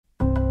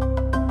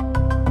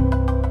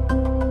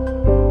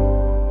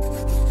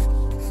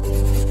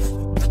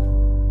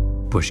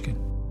Pushkin.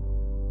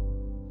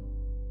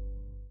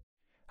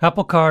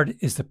 Apple Card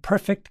is the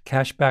perfect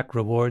cashback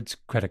rewards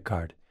credit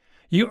card.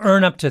 You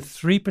earn up to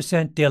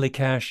 3% daily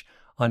cash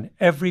on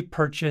every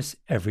purchase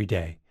every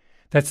day.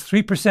 That's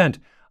 3%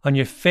 on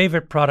your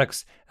favorite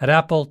products at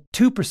Apple,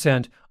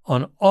 2%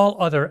 on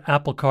all other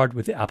Apple Card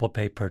with Apple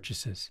Pay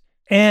purchases,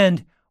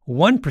 and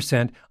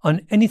 1%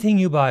 on anything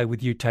you buy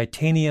with your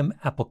titanium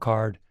Apple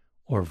Card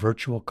or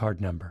virtual card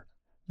number.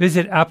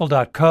 Visit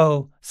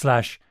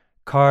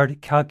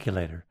apple.co/card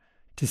calculator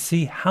to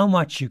see how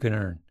much you can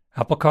earn.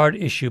 Apple Card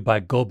issued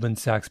by Goldman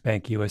Sachs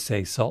Bank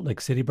USA Salt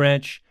Lake City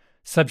branch,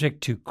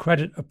 subject to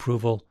credit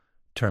approval.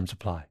 Terms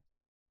apply.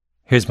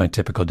 Here's my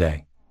typical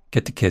day.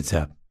 Get the kids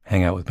up,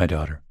 hang out with my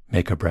daughter,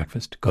 make her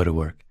breakfast, go to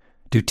work,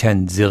 do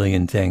 10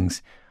 zillion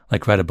things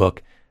like write a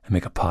book and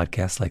make a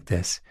podcast like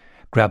this,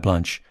 grab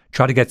lunch,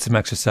 try to get some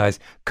exercise,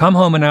 come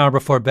home an hour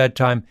before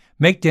bedtime,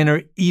 make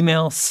dinner,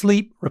 email,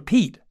 sleep,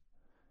 repeat.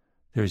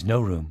 There is no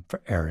room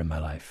for error in my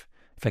life.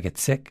 If I get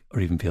sick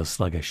or even feel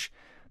sluggish,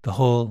 the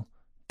whole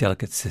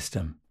delicate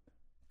system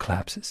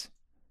collapses.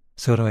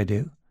 So what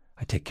do?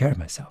 I take care of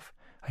myself.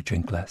 I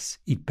drink less,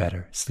 eat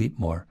better, sleep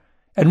more.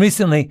 And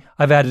recently,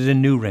 I've added a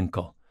new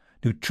wrinkle: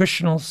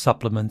 nutritional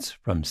supplements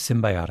from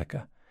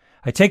Symbiotica.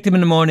 I take them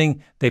in the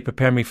morning, they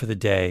prepare me for the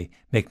day,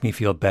 make me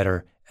feel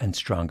better and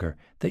stronger.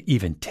 They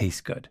even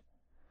taste good.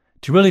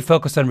 To really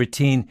focus on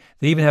routine,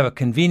 they even have a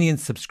convenient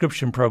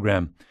subscription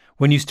program.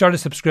 When you start a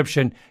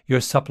subscription,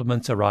 your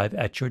supplements arrive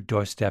at your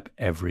doorstep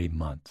every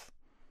month.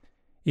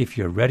 If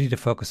you're ready to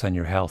focus on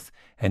your health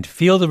and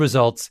feel the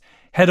results,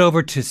 head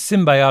over to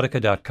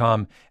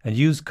Symbiotica.com and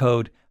use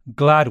code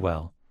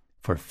GLADWELL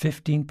for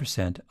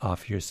 15%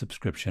 off your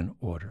subscription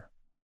order.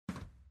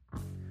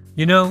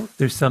 You know,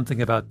 there's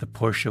something about the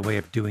Porsche way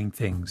of doing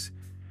things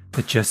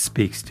that just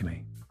speaks to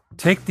me.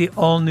 Take the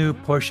all-new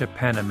Porsche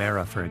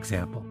Panamera, for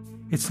example.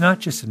 It's not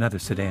just another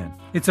sedan.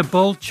 It's a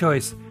bold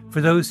choice for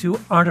those who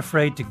aren't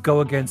afraid to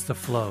go against the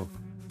flow,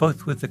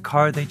 both with the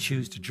car they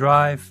choose to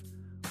drive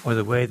or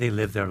the way they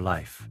live their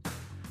life.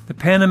 The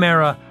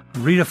Panamera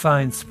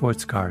redefines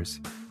sports cars,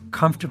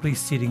 comfortably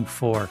seating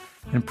four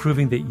and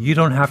proving that you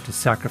don't have to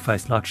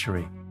sacrifice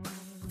luxury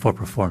for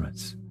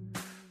performance.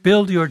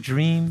 Build your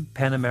dream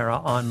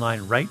Panamera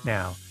online right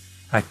now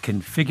at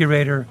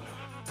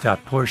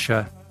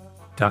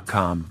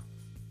configurator.porsche.com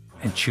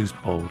and choose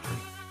boldly.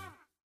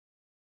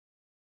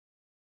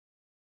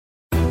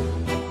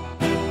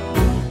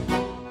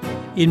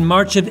 In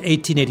March of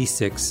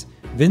 1886,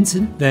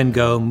 Vincent van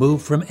Gogh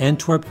moved from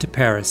Antwerp to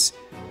Paris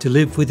to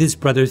live with his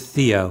brother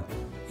Theo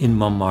in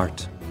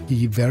Montmartre.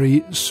 He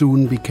very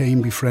soon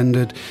became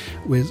befriended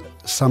with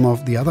some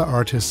of the other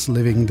artists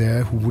living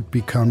there who would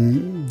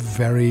become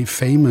very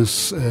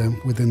famous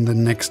within the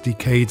next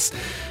decades,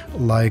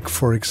 like,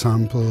 for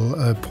example,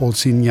 Paul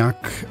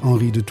Signac,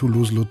 Henri de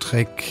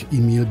Toulouse-Lautrec,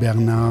 Émile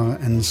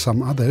Bernard, and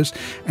some others.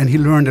 And he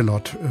learned a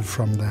lot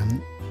from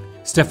them.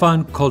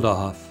 Stefan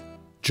Kolderhoff,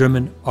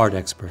 German art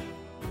expert.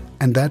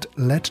 And that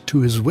led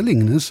to his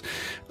willingness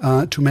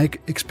to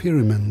make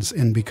experiments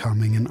in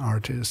becoming an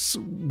artist.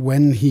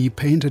 When he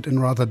painted in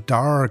rather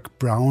dark,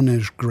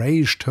 brownish,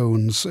 greyish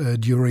tones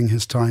during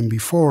his time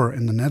before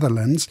in the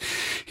Netherlands,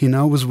 he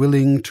now was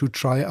willing to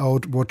try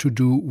out what to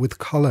do with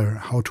color,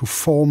 how to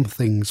form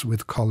things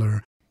with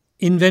color.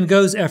 In Van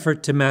Gogh's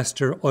effort to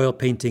master oil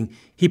painting,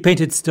 he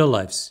painted still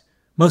lifes,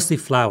 mostly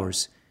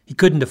flowers. He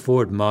couldn't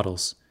afford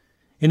models.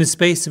 In a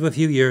space of a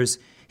few years,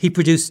 he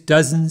produced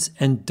dozens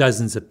and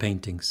dozens of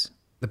paintings.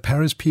 The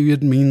Paris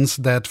period means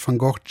that Van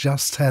Gogh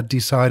just had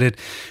decided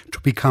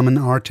to become an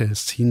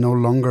artist. He no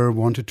longer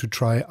wanted to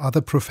try other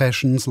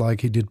professions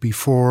like he did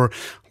before,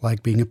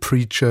 like being a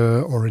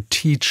preacher or a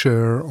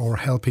teacher or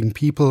helping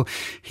people.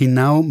 He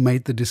now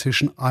made the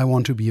decision, I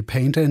want to be a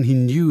painter, and he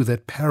knew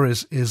that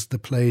Paris is the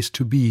place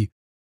to be.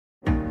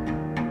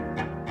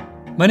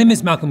 My name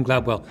is Malcolm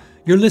Gladwell.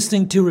 You're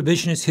listening to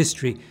Revisionist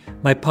History,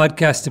 my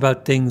podcast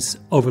about things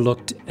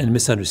overlooked and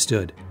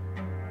misunderstood.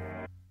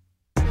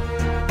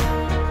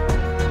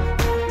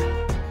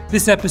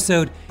 This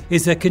episode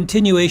is a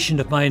continuation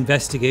of my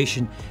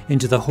investigation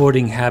into the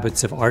hoarding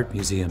habits of art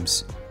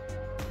museums.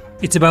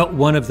 It's about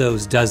one of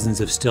those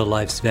dozens of still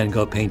lifes Van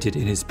Gogh painted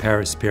in his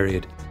Paris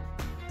period.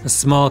 A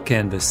small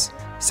canvas,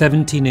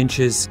 17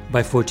 inches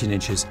by 14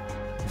 inches,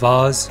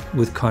 vase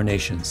with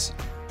carnations.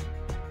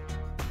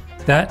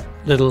 That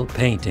little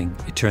painting,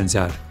 it turns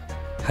out,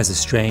 has a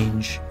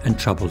strange and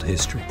troubled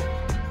history.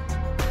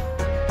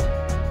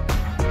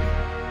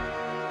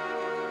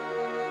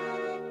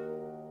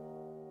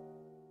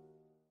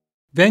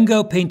 Van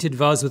Gogh painted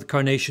Vase with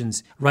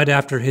Carnations right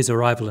after his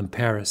arrival in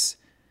Paris.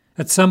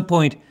 At some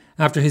point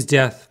after his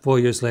death, 4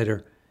 years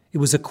later, it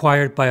was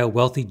acquired by a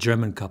wealthy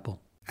German couple.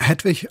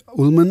 Hedwig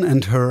Ullmann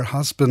and her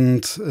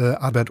husband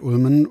Albert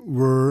Ullmann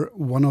were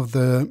one of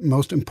the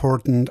most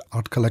important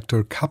art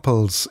collector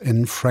couples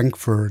in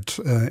Frankfurt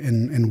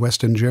in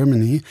Western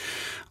Germany.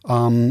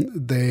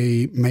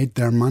 They made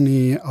their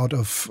money out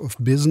of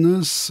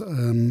business.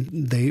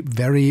 They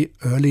very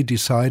early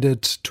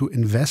decided to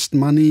invest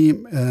money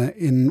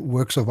in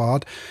works of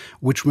art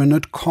which were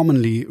not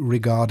commonly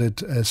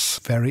regarded as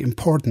very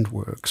important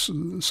works.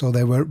 So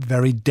they were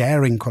very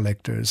daring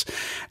collectors.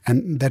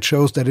 And that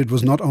shows that it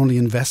was not only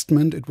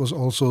investment, it was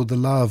also the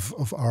love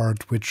of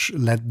art which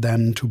led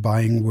them to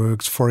buying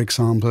works, for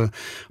example,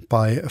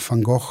 by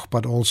Van Gogh,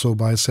 but also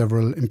by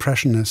several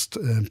Impressionist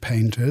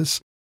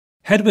painters.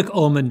 Hedwig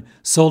Ullman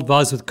sold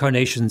Vase with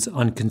Carnations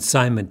on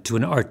consignment to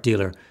an art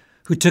dealer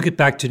who took it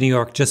back to New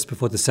York just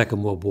before the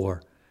Second World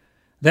War.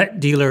 That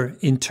dealer,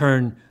 in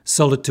turn,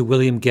 sold it to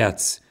William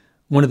Goetz,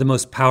 one of the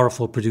most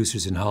powerful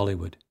producers in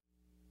Hollywood.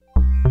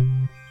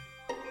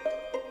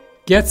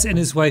 Goetz and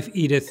his wife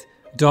Edith,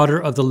 daughter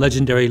of the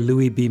legendary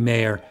Louis B.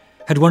 Mayer,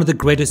 had one of the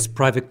greatest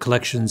private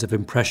collections of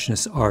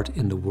Impressionist art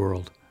in the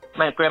world.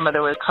 My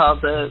grandmother was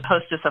called the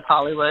hostess of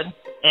Hollywood,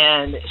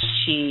 and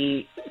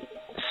she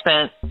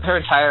spent her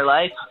entire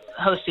life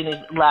hosting these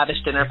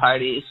lavish dinner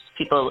parties.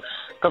 People,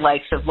 the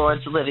likes of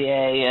Laurence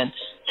Olivier and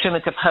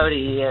Truman Capote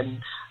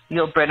and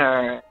Yul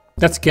Brynner.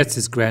 That's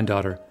Goetz's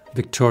granddaughter,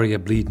 Victoria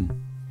Bleeden.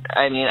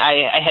 I mean,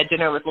 I had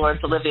dinner with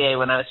Laurence Olivier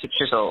when I was 6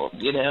 years old.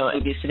 You know,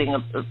 I'd be sitting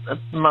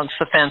amongst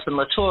the Fanson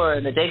Latour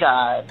and the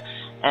Degas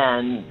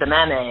and the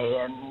Manet,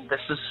 and this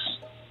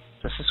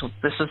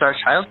is our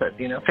childhood.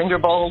 You know, finger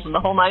bowls and the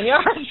whole 9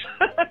 yards.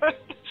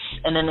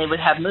 And then they would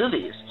have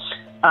movies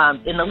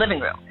in the living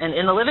room. And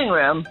in the living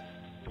room,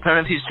 I don't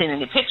know if you've seen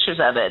any pictures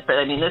of it, but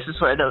I mean, this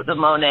is where the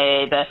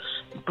Monet, the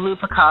blue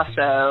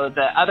Picasso,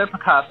 the other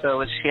Picasso,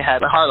 which she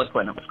had, the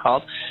Harlequin it was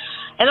called,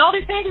 and all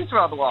these paintings were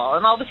on the wall.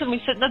 And all of a sudden we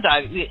sit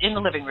in the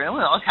living room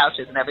with all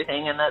couches and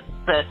everything, and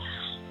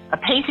a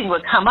painting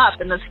would come up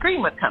and the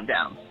screen would come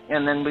down,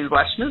 and then we'd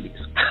watch movies.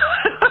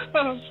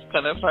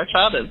 Kind of our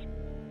childhood.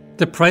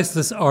 The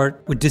priceless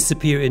art would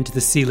disappear into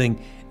the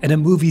ceiling and a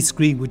movie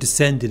screen would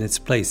descend in its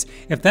place.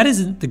 If that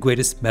isn't the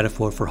greatest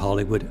metaphor for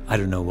Hollywood, I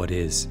don't know what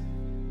is.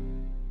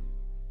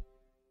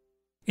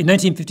 In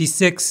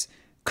 1956,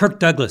 Kirk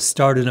Douglas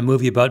starred in a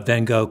movie about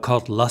Van Gogh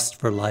called Lust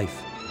for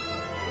Life.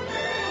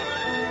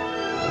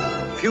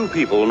 Few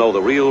people know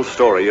the real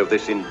story of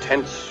this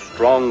intense,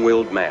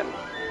 strong-willed man.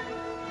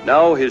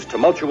 Now his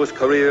tumultuous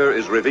career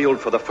is revealed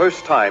for the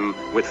first time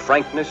with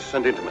frankness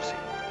and intimacy.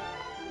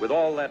 With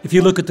all that, if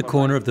you look at the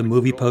corner of the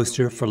movie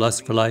poster for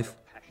Lust for Life,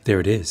 there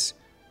it is,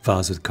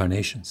 Vase with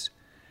Carnations.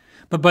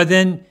 But by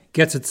then,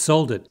 Goetz had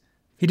sold it.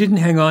 He didn't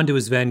hang on to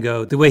his Van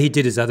Gogh the way he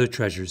did his other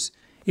treasures.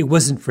 It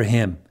wasn't for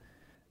him.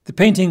 The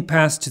painting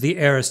passed to the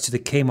heiress to the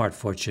Kmart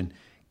fortune,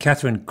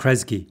 Catherine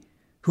Kresge,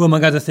 who,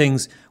 among other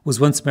things, was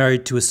once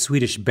married to a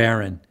Swedish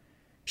baron.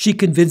 She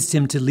convinced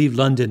him to leave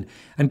London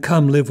and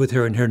come live with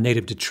her in her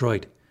native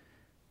Detroit.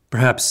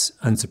 Perhaps,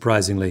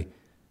 unsurprisingly,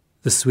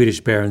 the Swedish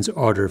baron's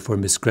order for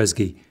Miss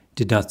Kresge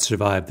did not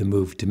survive the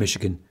move to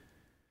Michigan.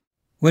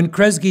 When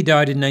Kresge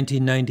died in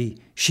 1990,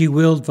 she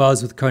willed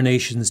Vase with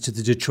Carnations to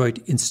the Detroit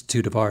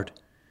Institute of Art.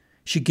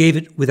 She gave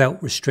it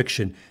without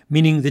restriction,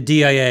 meaning the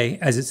DIA,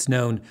 as it's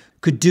known,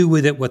 could do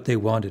with it what they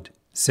wanted,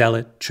 sell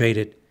it, trade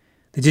it.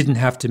 They didn't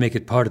have to make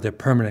it part of their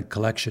permanent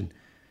collection.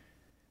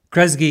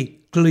 Kresge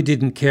clearly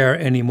didn't care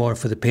any more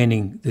for the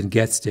painting than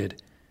Goetz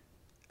did,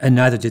 and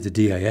neither did the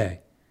DIA.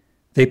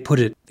 They put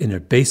it in their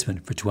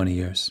basement for 20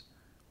 years.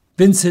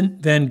 Vincent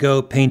van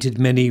Gogh painted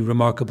many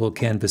remarkable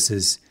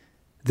canvases.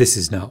 This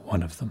is not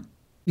one of them.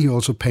 He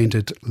also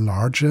painted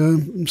larger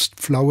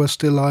flower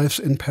still lifes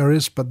in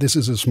Paris, but this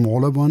is a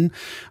smaller one.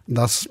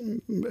 Thus,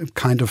 a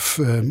kind of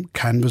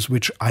canvas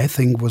which I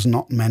think was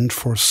not meant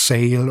for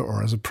sale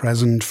or as a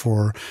present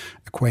for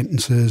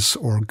acquaintances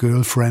or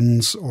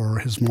girlfriends or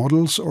his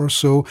models or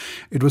so.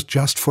 It was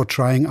just for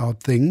trying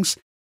out things.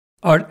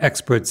 Art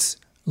experts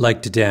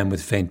like to damn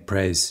with faint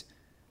praise.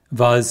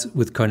 Vase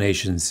with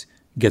Carnations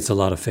gets a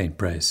lot of faint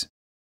praise.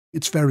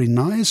 It's very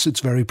nice,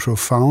 it's very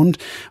profound,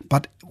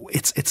 but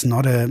it's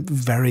not a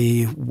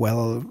very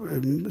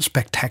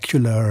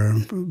spectacular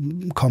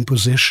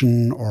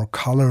composition or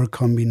color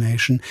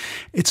combination.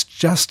 It's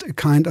just a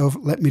kind of,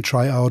 let me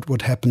try out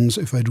what happens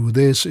if I do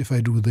this,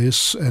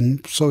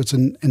 and so it's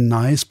a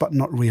nice but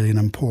not really an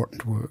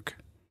important work.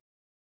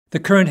 The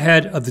current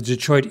head of the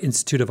Detroit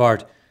Institute of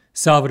Art,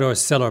 Salvador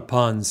Cellar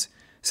Pons,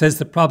 says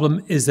the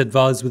problem is that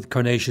Vase with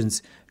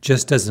Carnations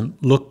just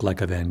doesn't look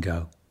like a Van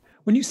Gogh.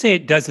 When you say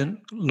it doesn't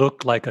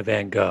look like a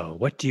Van Gogh,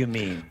 what do you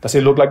mean? Does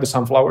it look like the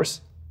sunflowers?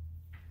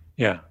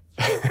 Yeah.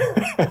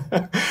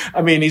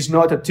 I mean, it's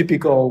not a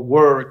typical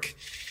work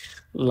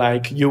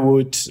like you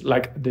would,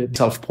 like the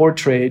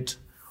self-portrait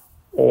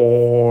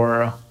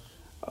or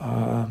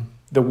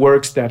the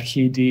works that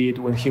he did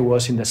when he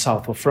was in the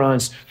south of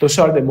France. Those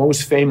are the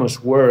most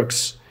famous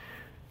works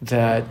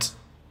that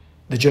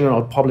the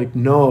general public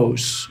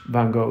knows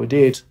Van Gogh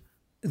did.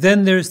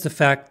 Then there's the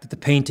fact that the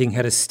painting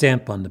had a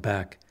stamp on the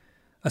back,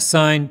 a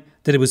sign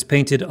that it was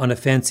painted on a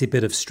fancy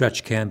bit of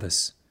stretch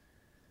canvas.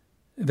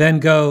 Van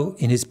Gogh,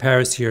 in his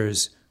Paris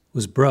years,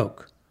 was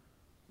broke.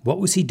 What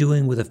was he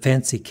doing with a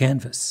fancy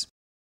canvas?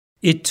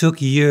 It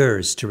took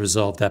years to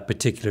resolve that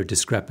particular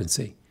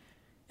discrepancy.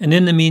 And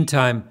in the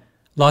meantime,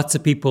 lots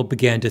of people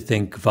began to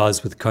think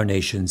Vase with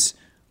Carnations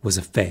was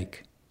a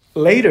fake.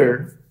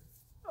 Later,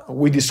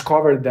 we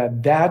discovered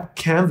that that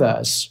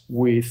canvas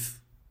with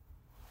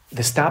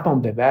the stamp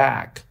on the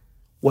back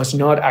was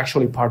not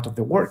actually part of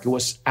the work. It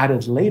was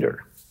added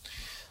later.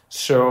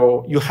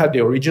 So you had the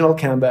original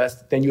canvas,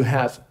 then you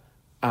have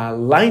a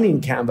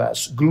lining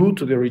canvas glued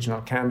to the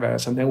original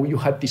canvas, and then you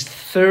had this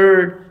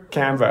third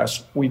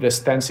canvas with a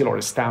stencil or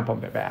a stamp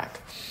on the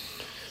back.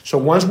 So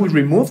once we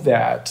removed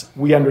that,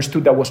 we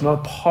understood that was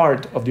not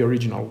part of the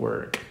original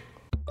work.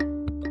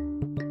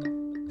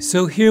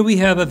 So here we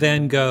have a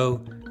Van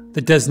Gogh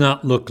that does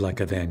not look like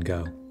a Van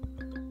Gogh.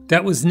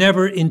 That was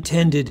never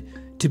intended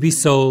to be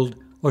sold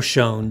or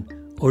shown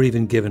or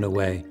even given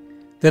away.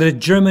 That a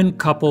German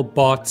couple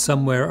bought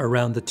somewhere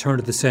around the turn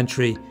of the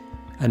century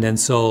and then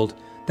sold.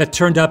 That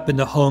turned up in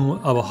the home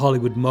of a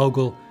Hollywood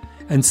mogul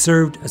and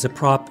served as a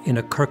prop in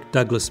a Kirk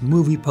Douglas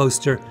movie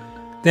poster,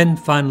 then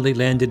finally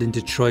landed in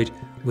Detroit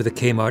with a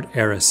Kmart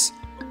heiress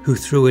who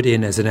threw it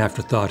in as an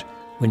afterthought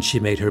when she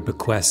made her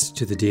bequest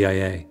to the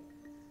DIA.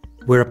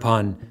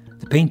 Whereupon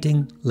the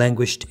painting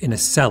languished in a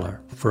cellar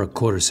for a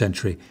quarter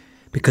century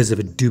because of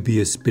a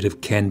dubious bit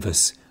of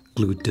canvas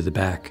glued to the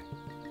back.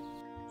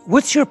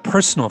 What's your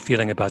personal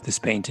feeling about this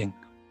painting?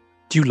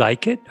 Do you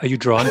like it? Are you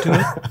drawn to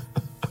it?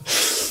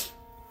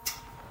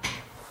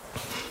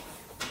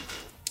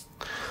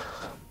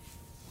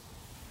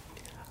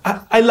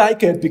 I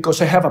like it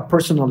because I have a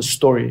personal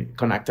story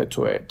connected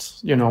to it.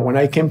 You know, when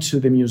I came to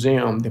the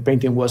museum, the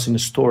painting was in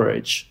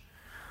storage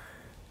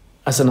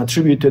as an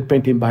attributed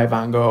painting by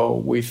Van Gogh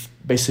with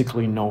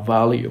basically no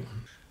value.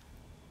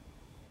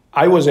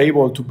 I was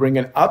able to bring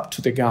it up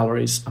to the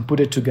galleries and put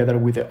it together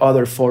with the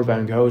other 4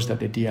 Van Goghs that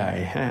the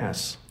DIA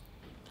has.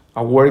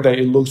 A work that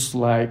it looks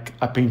like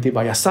a painting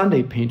by a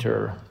Sunday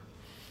painter,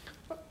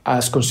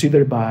 as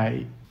considered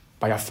by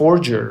a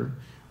forger,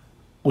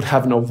 would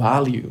have no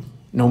value,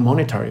 no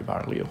monetary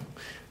value.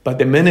 But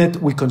the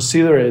minute we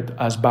consider it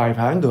as by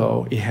Van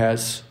Gogh, it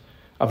has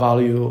a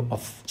value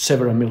of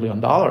several $1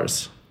 million.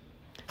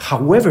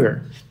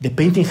 However, the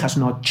painting has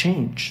not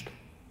changed.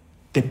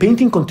 The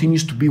painting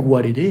continues to be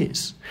what it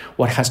is.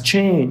 What has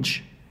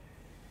changed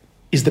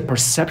is the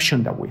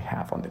perception that we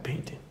have on the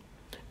painting.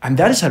 And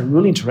that is a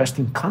really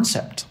interesting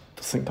concept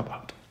to think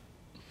about.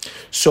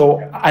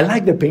 So I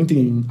like the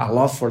painting a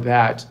lot for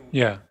that.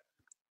 Yeah.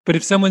 But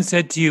if someone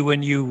said to you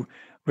when you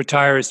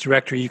retire as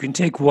director, you can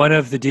take one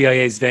of the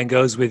DIA's Van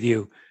Goghs with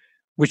you,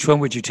 which one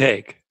would you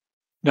take?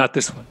 Not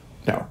this one.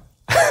 No.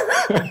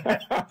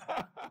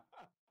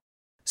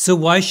 So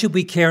why should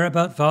we care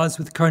about Vase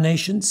with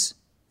Carnations?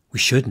 We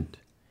shouldn't.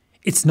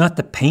 It's not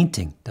the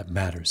painting that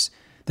matters.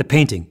 The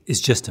painting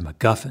is just a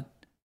MacGuffin.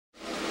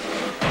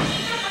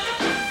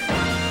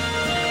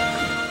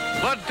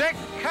 The Dick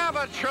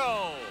Cavett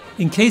Show!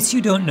 In case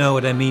you don't know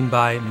what I mean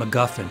by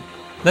MacGuffin,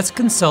 let's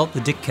consult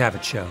The Dick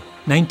Cavett Show,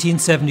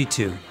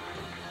 1972.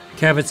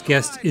 Cavett's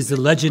guest is the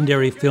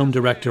legendary film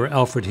director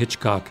Alfred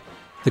Hitchcock,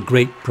 the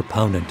great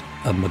proponent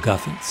of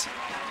MacGuffins.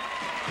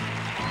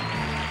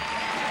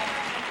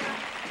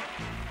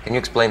 Can you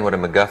explain what a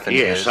MacGuffin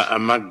is? Yes, a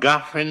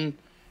MacGuffin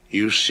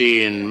you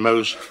see in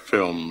most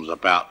films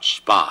about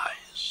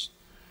spies.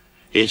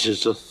 It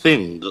is the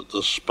thing that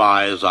the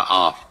spies are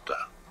after.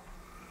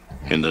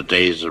 In the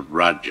days of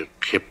Rudyard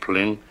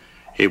Kipling,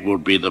 it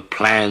would be the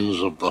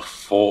plans of the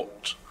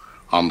fort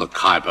on the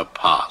Khyber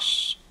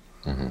Pass.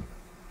 Mm-hmm.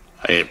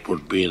 It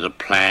would be the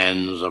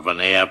plans of an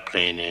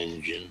airplane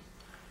engine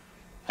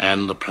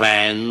and the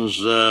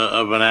plans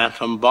of an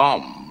atom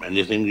bomb,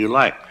 anything you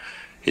like.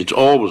 It's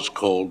always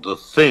called the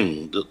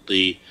thing that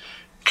the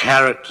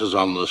characters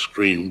on the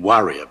screen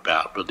worry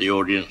about, but the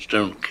audience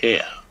don't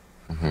care.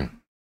 Mm-hmm.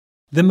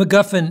 The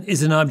MacGuffin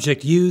is an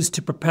object used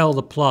to propel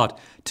the plot,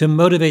 to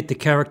motivate the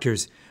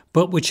characters,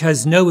 but which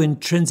has no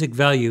intrinsic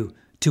value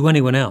to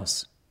anyone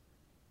else.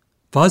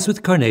 Vase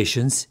with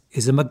Carnations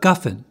is a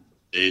MacGuffin.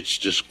 It's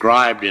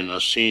described in a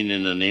scene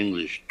in an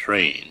English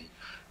train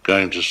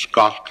going to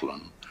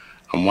Scotland,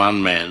 and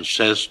one man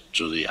says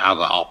to the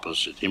other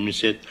opposite him, he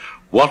said,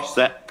 "What's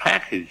that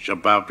package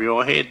above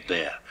your head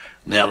there?"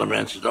 And the other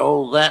man said,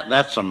 "Oh,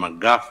 that's a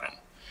MacGuffin."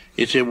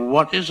 He said, "Well,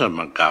 what is a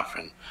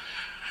MacGuffin?"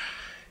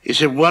 He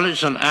said, "Well,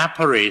 it's an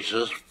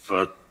apparatus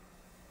for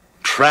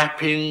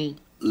trapping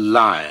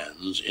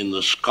lions in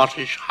the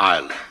Scottish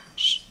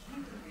Highlands."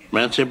 The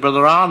man said, "But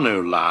there are no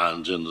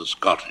lions in the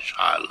Scottish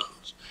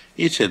Highlands."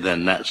 He said,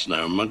 "Then that's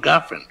no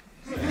MacGuffin."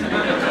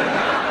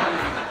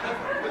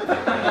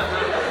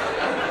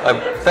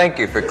 Thank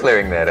you for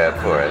clearing that up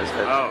for us.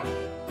 Oh.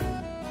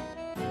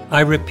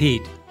 I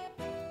repeat,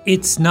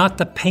 it's not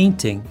the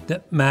painting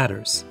that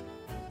matters.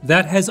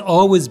 That has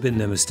always been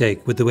the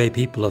mistake with the way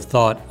people have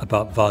thought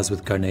about Vase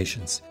with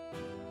Carnations.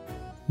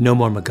 No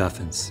more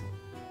MacGuffins.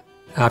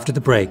 After the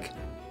break,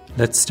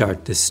 let's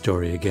start this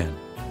story again.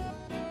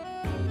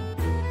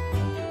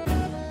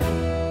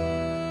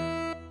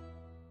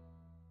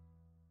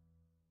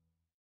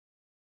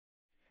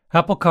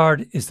 Apple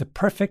Card is the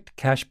perfect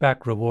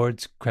cashback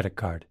rewards credit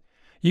card.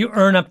 You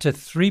earn up to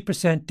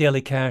 3%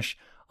 daily cash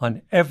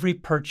on every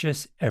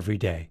purchase every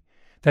day.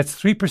 That's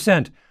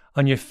 3%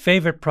 on your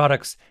favorite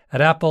products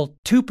at Apple,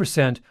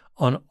 2%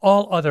 on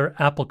all other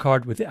Apple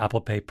Card with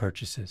Apple Pay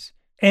purchases,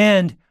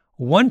 and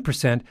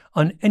 1%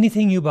 on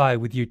anything you buy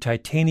with your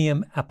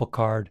titanium Apple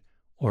Card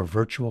or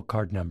virtual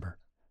card number.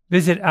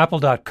 Visit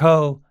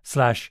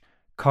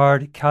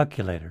apple.co/card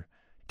calculator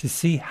to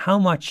see how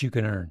much you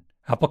can earn.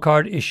 Apple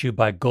Card issued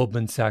by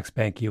Goldman Sachs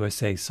Bank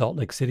USA, Salt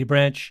Lake City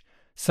branch,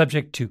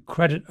 subject to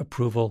credit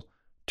approval.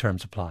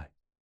 Terms apply.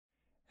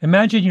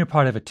 Imagine you're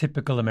part of a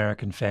typical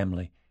American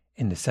family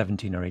in the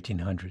 17 or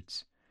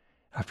 1800s.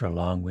 After a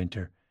long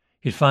winter,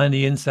 you'd find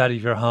the inside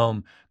of your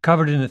home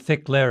covered in a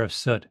thick layer of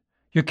soot.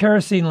 Your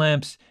kerosene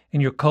lamps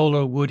and your coal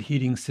or wood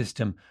heating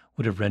system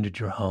would have rendered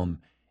your home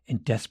in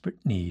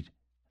desperate need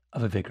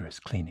of a vigorous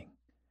cleaning.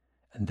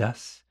 And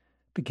thus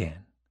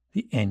began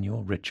the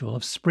annual ritual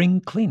of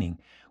spring cleaning,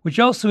 which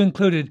also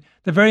included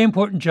the very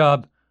important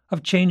job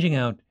of changing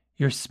out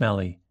your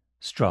smelly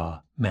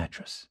straw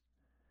mattress.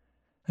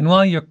 And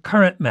while your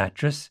current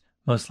mattress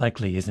most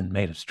likely isn't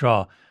made of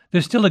straw,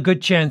 there's still a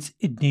good chance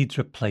it needs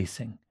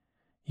replacing.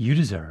 You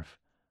deserve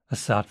a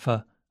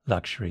Saatva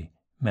luxury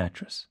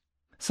mattress.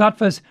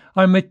 Saatvas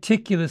are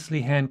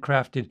meticulously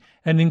handcrafted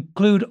and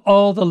include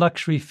all the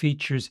luxury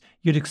features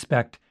you'd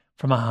expect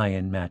from a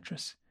high-end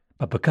mattress.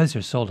 But because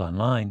they're sold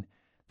online,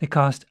 they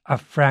cost a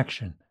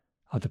fraction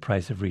of the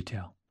price of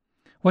retail.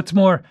 What's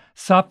more,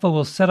 Saatva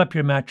will set up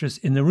your mattress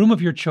in the room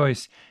of your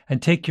choice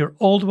and take your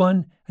old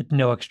one at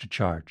no extra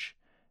charge.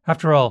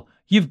 After all,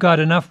 you've got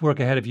enough work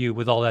ahead of you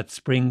with all that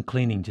spring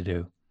cleaning to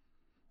do.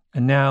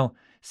 And now,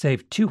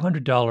 save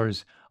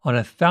 $200 on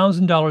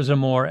 $1,000 or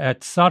more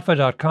at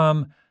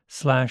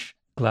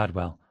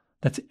saatva.com/Gladwell.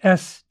 That's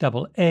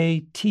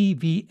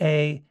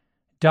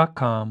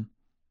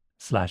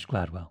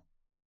SAATVA.com/Gladwell.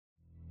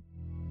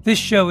 This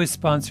show is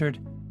sponsored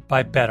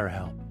by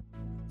BetterHelp.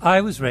 I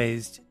was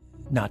raised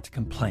not to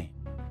complain.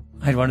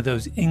 I had one of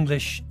those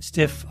English,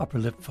 stiff upper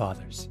lip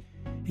fathers.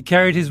 He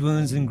carried his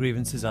wounds and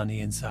grievances on the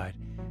inside.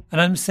 And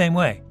I'm the same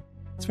way.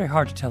 It's very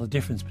hard to tell the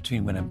difference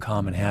between when I'm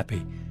calm and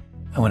happy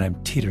and when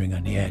I'm teetering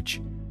on the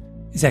edge.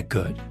 Is that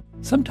good?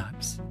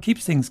 Sometimes. It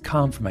keeps things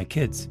calm for my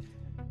kids.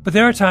 But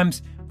there are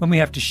times when we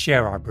have to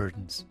share our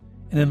burdens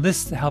and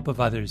enlist the help of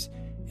others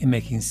in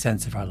making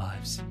sense of our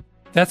lives.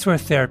 That's where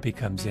therapy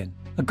comes in.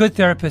 A good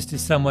therapist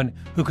is someone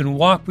who can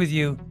walk with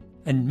you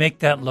and make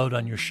that load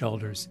on your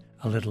shoulders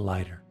a little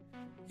lighter.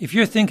 If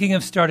you're thinking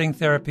of starting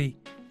therapy,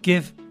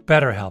 give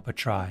BetterHelp a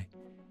try.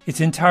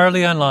 It's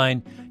entirely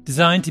online,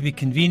 designed to be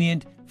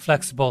convenient,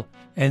 flexible,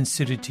 and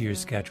suited to your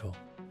schedule.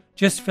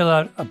 Just fill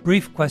out a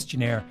brief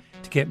questionnaire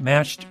to get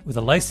matched with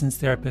a licensed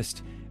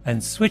therapist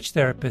and switch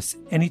therapists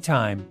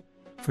anytime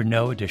for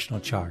no additional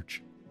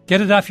charge.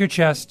 Get it off your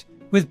chest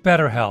with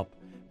BetterHelp.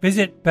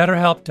 Visit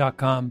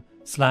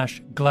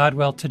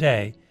BetterHelp.com/Gladwell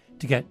today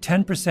to get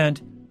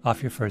 10%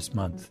 off your first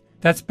month.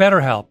 That's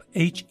BetterHelp,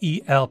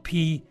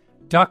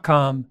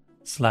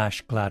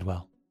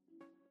 HELP.com/Gladwell.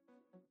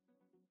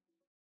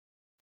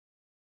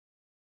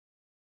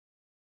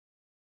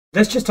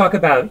 Let's just talk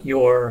about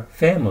your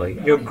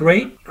family. Your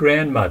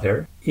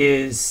great-grandmother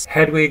is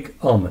Hedwig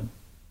Ullmann.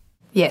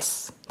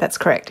 Yes, that's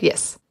correct,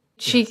 yes.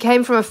 She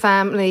came from a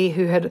family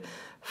who had,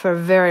 for a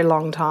very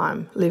long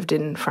time, lived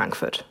in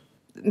Frankfurt.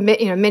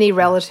 Many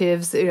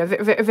relatives,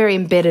 very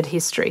embedded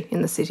history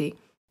in the city.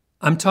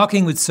 I'm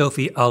talking with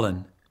Sophie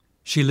Ullen.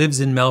 She lives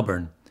in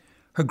Melbourne.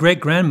 Her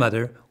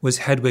great-grandmother was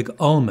Hedwig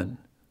Ullmann,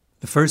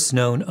 the first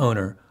known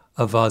owner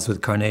of Vase with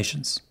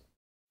Carnations.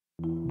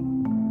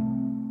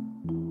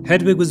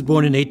 Hedwig was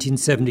born in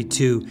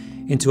 1872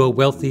 into a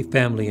wealthy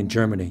family in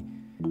Germany,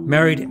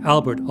 married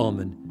Albert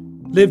Ullmann,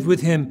 lived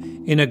with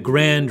him in a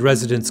grand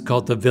residence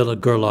called the Villa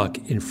Gerlach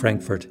in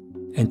Frankfurt,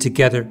 and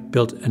together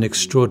built an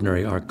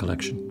extraordinary art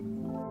collection.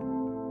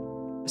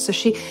 So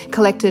she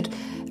collected,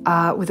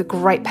 with a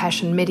great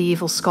passion,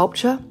 medieval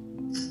sculpture.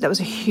 That was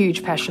a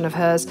huge passion of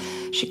hers.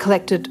 She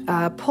collected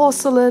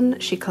porcelain,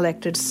 she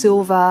collected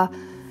silver,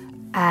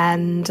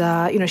 and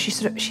I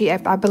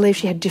believe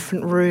she had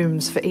different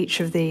rooms for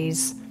each of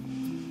these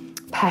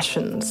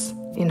passions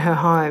in her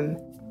home.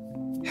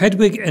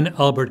 Hedwig and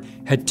Albert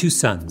had 2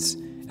 sons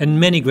and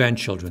many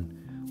grandchildren,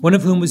 one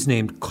of whom was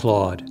named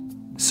Claude,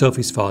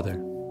 Sophie's father.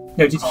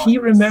 Now, did he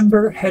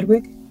remember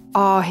Hedwig?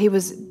 Oh, he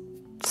was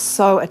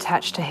so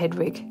attached to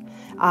Hedwig.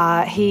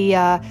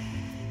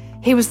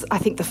 He was, I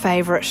think, the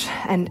favourite,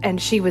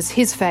 and she was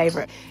his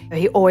favourite.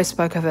 He always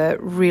spoke of her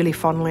really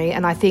fondly,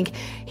 and I think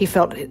he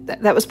felt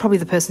that was probably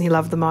the person he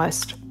loved the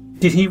most.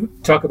 Did he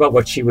talk about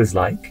what she was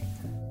like?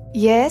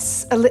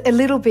 Yes, a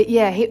little bit,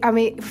 yeah.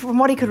 From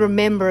what he could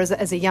remember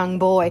as a young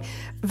boy,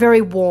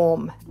 very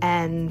warm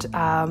and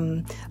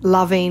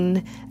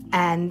loving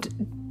and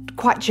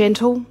quite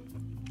gentle,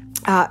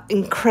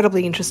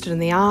 incredibly interested in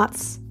the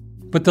arts.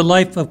 But the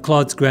life of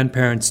Claude's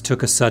grandparents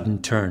took a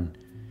sudden turn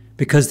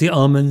because the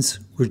Ullmanns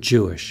were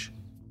Jewish.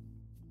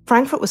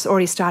 Frankfurt was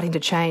already starting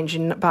to change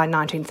by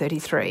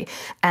 1933,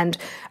 and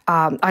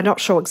I'm not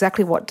sure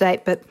exactly what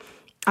date, but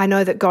I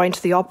know that going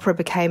to the opera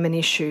became an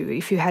issue.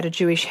 If you had a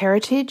Jewish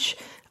heritage,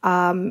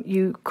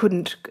 you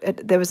couldn't.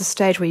 There was a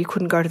stage where you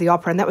couldn't go to the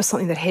opera, and that was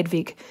something that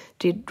Hedwig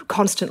did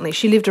constantly.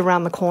 She lived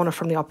around the corner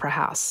from the opera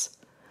house.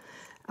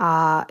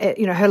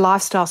 Her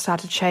lifestyle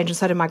started to change, and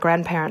so did my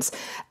grandparents.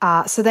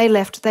 So they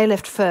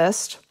left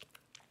first,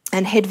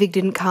 and Hedwig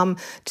didn't come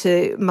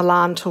to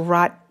Milan till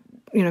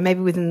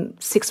maybe within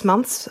 6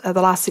 months,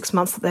 the last 6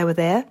 months that they were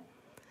there.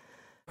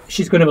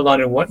 She's going to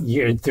Milan in what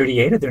year? In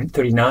 38 or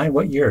 39?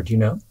 What year, do you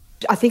know?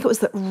 I think it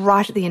was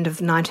right at the end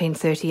of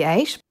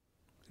 1938.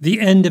 The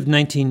end of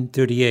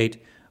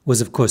 1938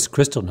 was, of course,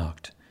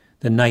 Kristallnacht,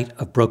 the night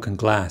of broken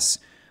glass,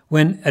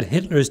 when, at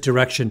Hitler's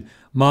direction,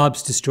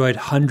 mobs destroyed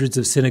hundreds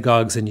of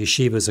synagogues and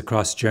yeshivas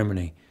across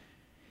Germany.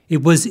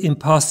 It was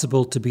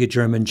impossible to be a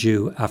German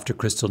Jew after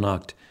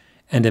Kristallnacht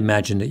and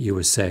imagine that you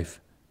were safe.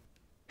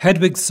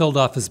 Hedwig sold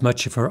off as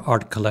much of her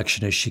art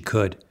collection as she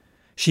could.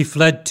 She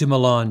fled to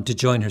Milan to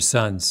join her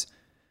sons.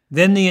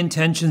 Then the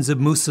intentions of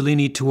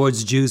Mussolini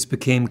towards Jews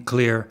became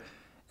clear,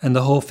 and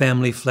the whole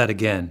family fled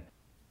again,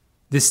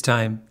 this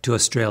time to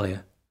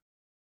Australia.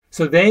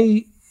 So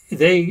they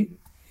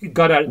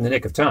got out in the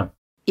nick of time.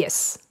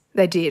 Yes,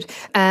 they did.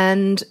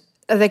 And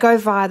they go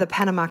via the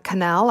Panama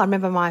Canal. I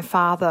remember my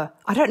father,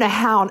 I don't know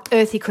how on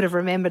earth he could have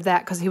remembered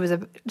that because he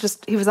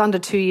was under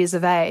 2 years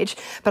of age,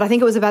 but I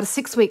think it was about a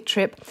 6-week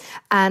trip,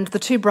 and the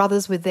two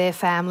brothers with their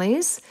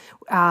families,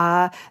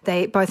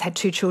 they both had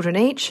 2 children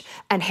each,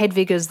 and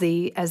Hedwig as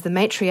the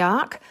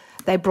matriarch,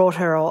 they brought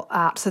her all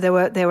out. So there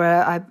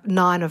were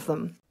 9 of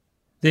them.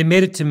 They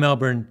made it to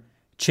Melbourne,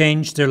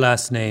 changed their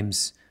last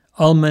names.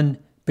 Ullman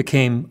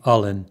became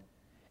Ullen,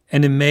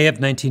 and in May of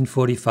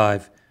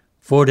 1945,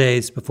 4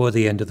 days before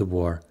the end of the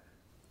war,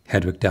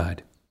 Hedwig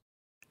died.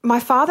 My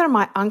father and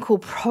my uncle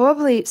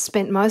probably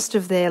spent most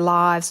of their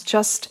lives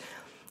just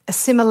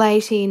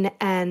assimilating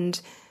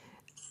and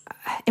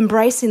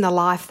embracing the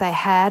life they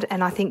had,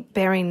 and I think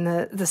bearing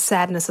the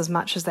sadness as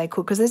much as they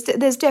could, because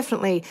there's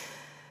definitely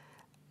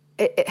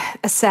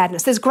a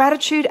sadness. There's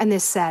gratitude and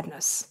there's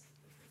sadness.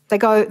 They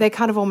go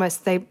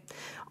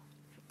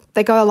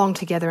along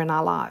together in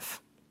our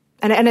life.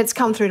 And it's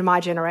come through to my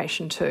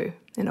generation too,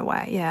 in a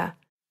way, yeah.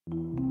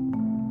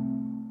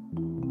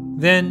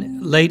 Then,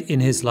 late in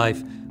his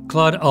life,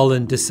 Claude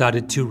Ullen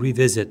decided to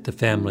revisit the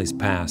family's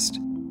past,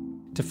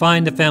 to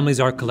find the family's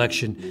art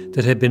collection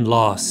that had been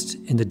lost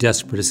in the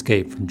desperate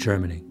escape from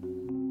Germany.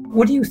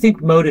 What do you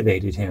think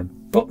motivated him?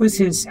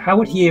 How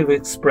would he have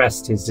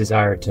expressed his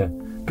desire to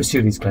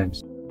pursue these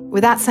claims?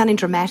 Without sounding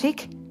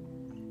dramatic,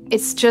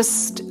 it's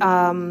just,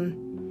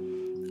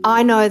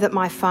 I know that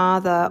my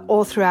father,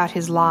 all throughout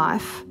his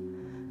life,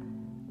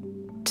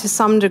 to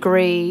some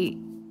degree,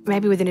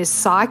 maybe within his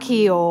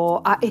psyche,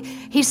 or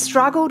he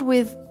struggled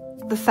with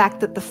the fact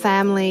that the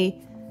family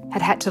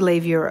had to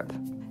leave Europe.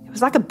 It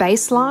was like a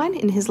baseline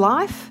in his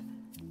life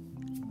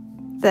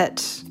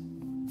that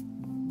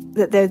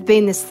there had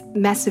been this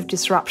massive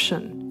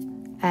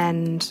disruption,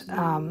 and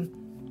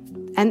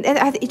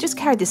he just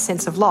carried this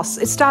sense of loss.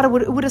 It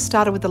would have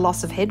started with the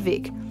loss of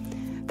Hedwig.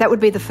 That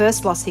would be the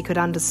first loss he could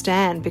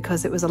understand,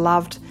 because it was a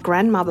loved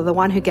grandmother, the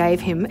one who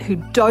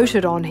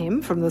doted on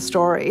him from the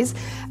stories.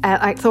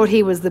 I thought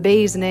he was the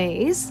bee's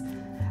knees,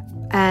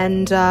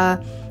 and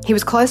he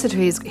was closer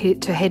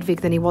to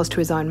Hedwig than he was to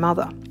his own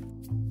mother.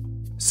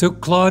 So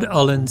Claude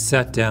Ullen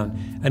sat down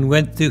and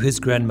went through his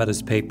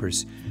grandmother's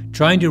papers,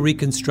 trying to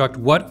reconstruct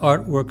what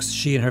artworks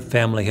she and her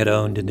family had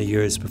owned in the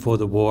years before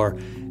the war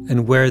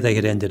and where they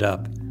had ended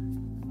up.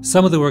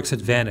 Some of the works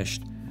had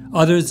vanished.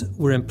 Others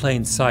were in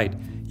plain sight.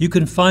 You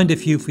can find a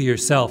few for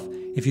yourself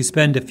if you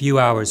spend a few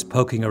hours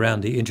poking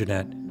around the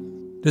internet.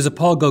 There's a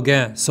Paul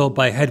Gauguin sold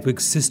by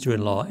Hedwig's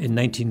sister-in-law in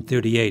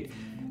 1938,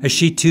 as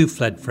she too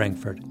fled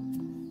Frankfurt.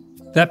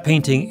 That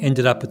painting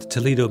ended up at the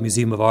Toledo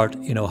Museum of Art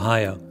in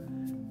Ohio.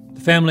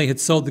 The family had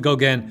sold the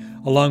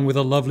Gauguin along with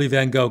a lovely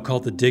Van Gogh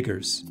called the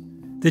Diggers.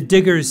 The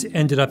Diggers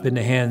ended up in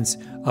the hands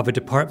of a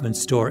department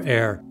store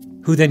heir,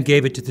 who then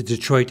gave it to the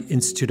Detroit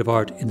Institute of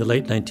Art in the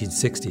late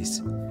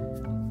 1960s.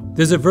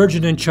 There's a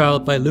Virgin and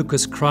Child by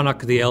Lucas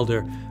Cranach the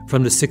Elder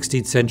from the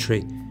 16th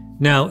century,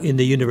 now in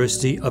the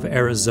University of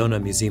Arizona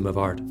Museum of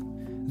Art.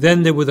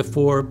 Then there were the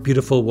 4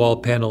 beautiful wall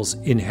panels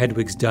in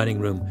Hedwig's dining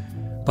room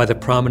by the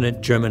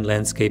prominent German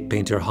landscape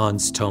painter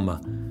Hans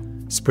Thoma.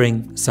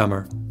 Spring,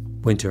 summer,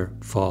 winter,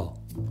 fall.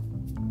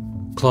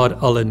 Claude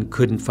Ullen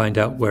couldn't find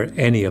out where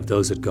any of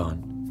those had gone.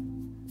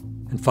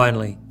 And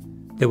finally,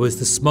 there was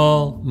the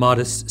small,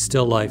 modest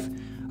still life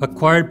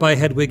acquired by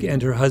Hedwig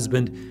and her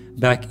husband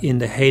back in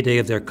the heyday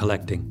of their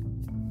collecting.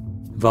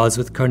 Vase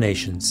with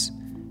Carnations,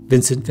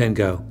 Vincent van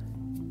Gogh,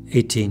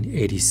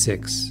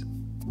 1886.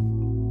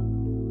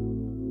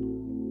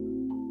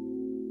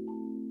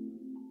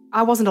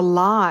 I wasn't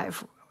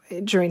alive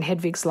during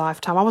Hedwig's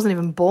lifetime. I wasn't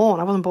even born.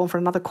 I wasn't born for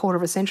another quarter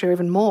of a century or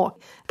even more.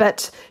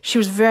 But she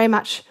was very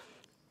much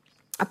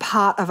a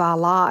part of our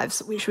lives,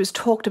 which was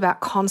talked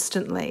about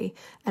constantly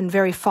and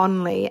very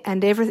fondly,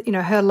 and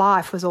her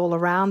life was all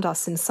around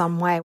us in some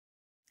way.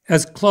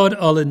 As Claude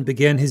Ullen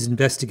began his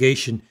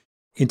investigation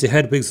into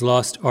Hedwig's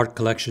lost art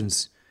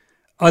collections,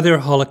 other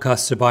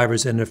Holocaust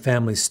survivors and their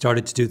families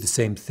started to do the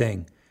same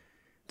thing.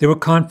 There were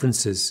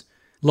conferences,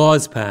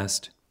 laws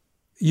passed.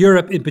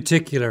 Europe, in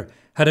particular,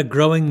 had a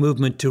growing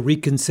movement to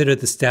reconsider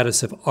the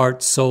status of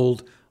art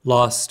sold,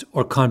 lost,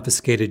 or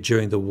confiscated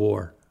during the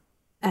war.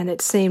 And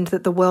it seemed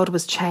that the world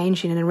was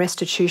changing and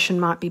restitution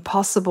might be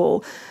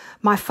possible.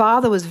 My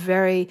father was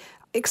very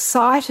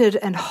excited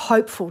and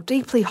hopeful,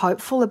 deeply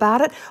hopeful about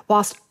it,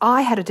 whilst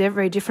I had a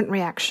very different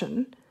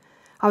reaction.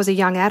 I was a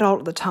young adult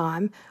at the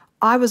time.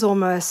 I was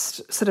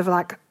almost sort of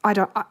like,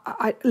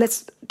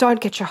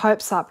 don't get your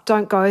hopes up,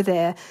 don't go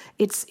there.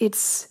 It's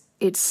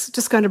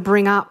just going to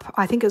bring up,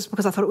 I think it was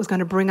because I thought it was going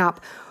to bring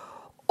up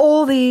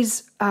all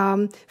these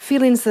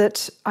feelings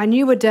that I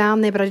knew were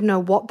down there, but I didn't know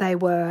what they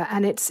were.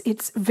 And it's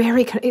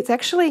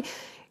actually,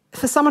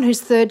 for someone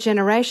who's third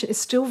generation, it's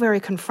still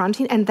very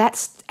confronting. And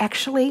that's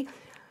actually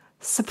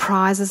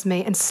surprises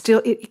me, and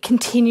still it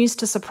continues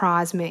to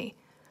surprise me.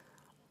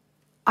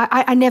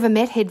 I never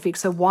met Hedvig,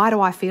 so why do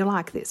I feel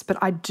like this? But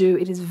I do.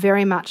 It is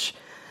very much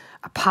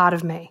a part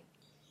of me.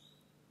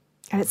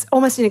 And it's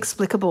almost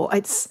inexplicable.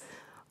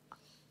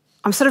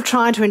 I'm sort of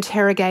trying to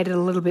interrogate it a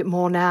little bit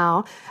more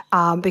now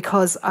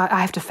because I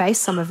have to face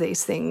some of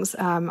these things,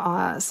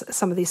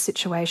 some of these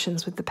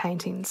situations with the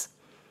paintings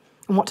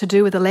and what to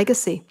do with the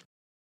legacy.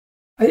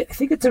 I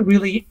think it's a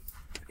really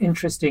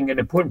interesting and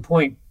important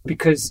point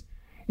because,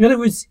 in other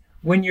words,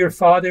 when your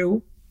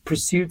father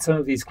pursued some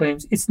of these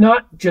claims, it's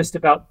not just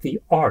about the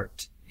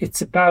art.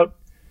 It's about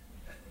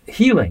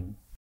healing.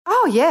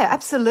 Oh, yeah,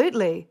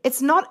 absolutely.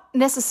 It's not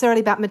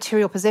necessarily about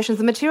material possessions.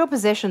 The material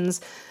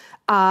possessions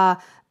are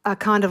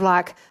kind of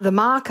like the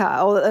marker,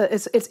 or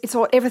it's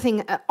what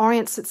everything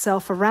orients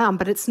itself around,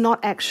 but it's not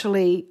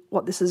actually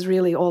what this is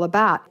really all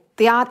about.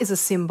 The art is a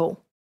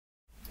symbol.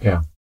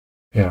 Yeah.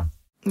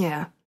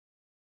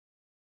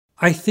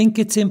 I think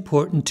it's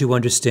important to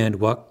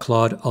understand what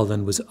Claude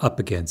Ullen was up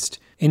against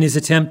in his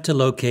attempt to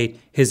locate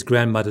his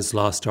grandmother's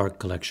lost art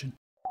collection.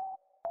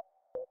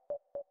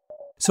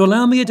 So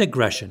allow me a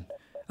digression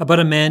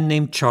about a man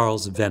named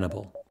Charles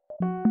Venable.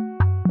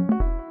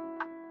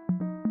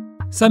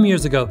 Some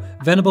years ago,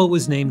 Venable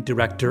was named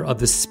director of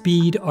the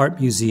Speed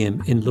Art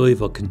Museum in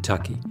Louisville,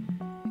 Kentucky.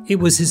 It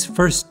was his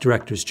first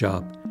director's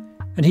job,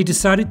 and he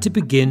decided to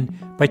begin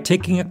by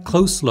taking a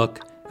close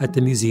look at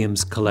the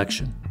museum's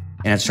collection.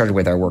 And it started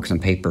with our works on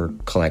paper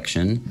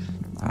collection,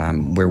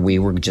 where we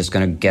were just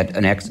going to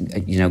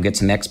get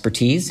some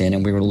expertise in,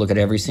 and we were to look at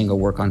every single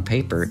work on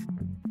paper.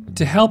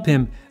 To help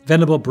him,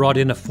 Venable brought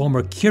in a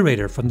former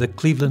curator from the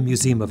Cleveland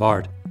Museum of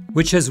Art,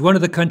 which has one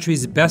of the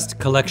country's best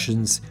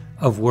collections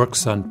of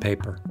works on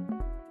paper.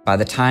 By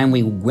the time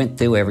we went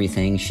through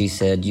everything, she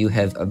said, you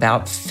have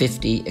about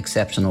 50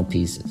 exceptional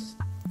pieces.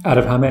 Out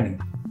of how many?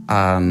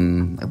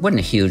 It wasn't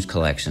a huge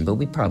collection, but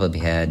we probably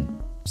had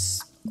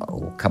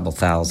a couple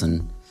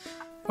thousand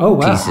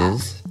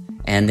pieces.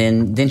 And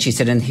then she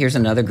said, and here's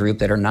another group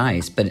that are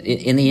nice. But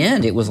in the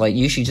end, it was like,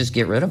 you should just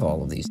get rid of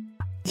all of these.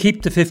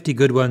 Keep the 50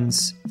 good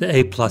ones, the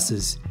A+.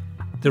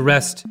 The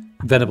rest,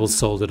 Venable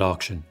sold at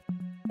auction.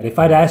 And if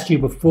I'd asked you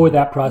before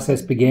that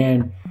process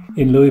began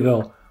in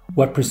Louisville,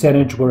 what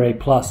percentage were A+,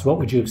 what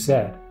would you have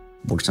said?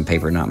 Works on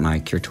paper, not my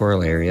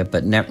curatorial area,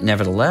 but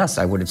nevertheless,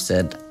 I would have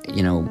said,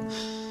 you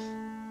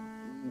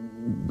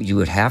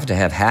would have to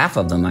have half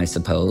of them, I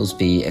suppose,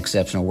 be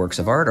exceptional works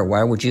of art, or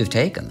why would you have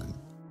taken them?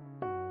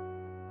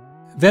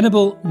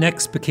 Venable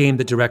next became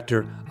the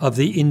director of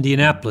the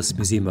Indianapolis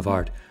Museum of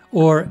Art,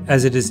 or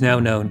as it is now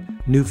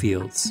known,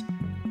 Newfields.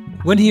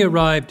 When he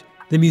arrived,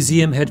 the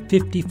museum had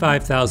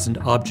 55,000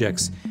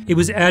 objects. It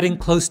was adding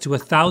close to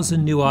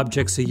 1,000 new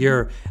objects a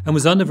year and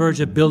was on the verge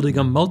of building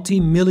a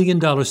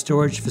multi-million-dollar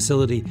storage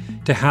facility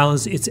to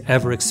house its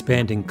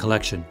ever-expanding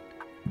collection.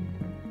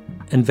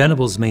 And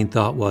Venable's main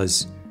thought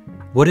was,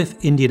 what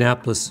if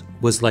Indianapolis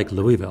was like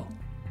Louisville?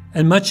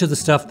 And much of the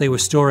stuff they were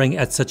storing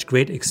at such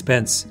great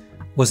expense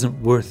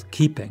wasn't worth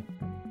keeping.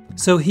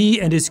 So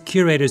he and his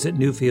curators at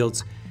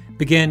Newfields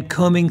began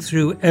combing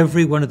through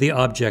every one of the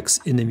objects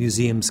in the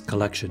museum's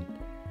collection.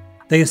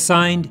 They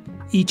assigned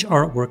each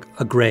artwork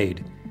a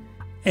grade.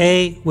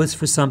 A was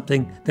for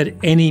something that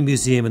any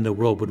museum in the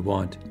world would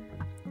want.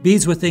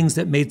 B's were things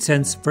that made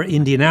sense for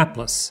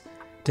Indianapolis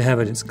to have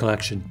in its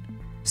collection.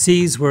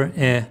 C's were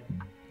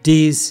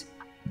D's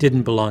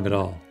didn't belong at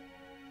all.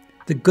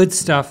 The good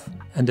stuff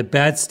and the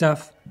bad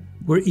stuff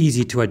were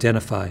easy to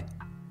identify,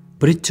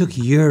 but it took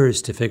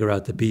years to figure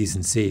out the B's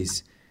and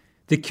C's.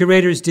 The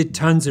curators did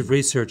tons of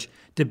research,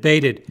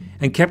 debated,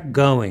 and kept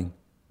going,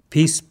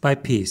 piece by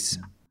piece.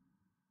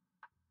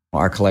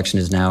 Our collection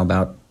is now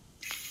about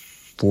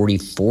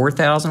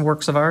 44,000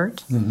 works of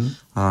art.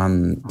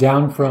 Mm-hmm.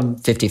 Down from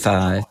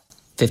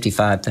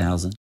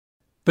 55,000.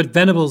 But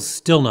Venable's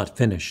still not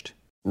finished.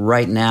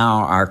 Right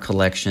now, our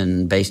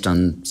collection, based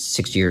on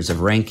 6 years of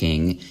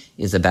ranking,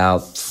 is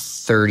about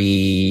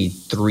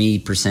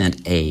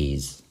 33%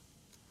 A's.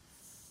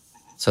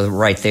 So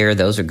right there,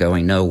 those are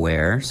going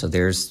nowhere. So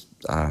there's,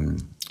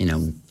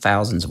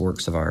 thousands of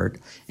works of art.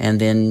 And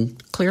then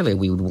clearly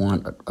we would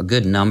want a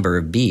good number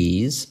of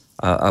B's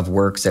of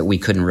works that we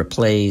couldn't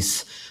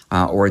replace,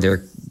 or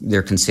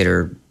they're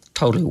considered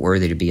totally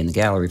worthy to be in the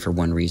gallery for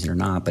one reason or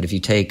not. But if you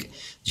take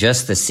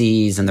just the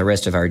C's and the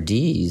rest of our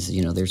D's,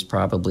 there's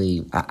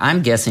probably,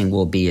 I'm guessing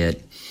we'll be at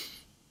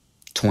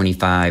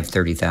 25,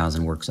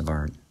 30,000 works of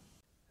art.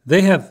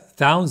 They have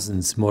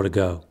thousands more to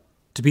go,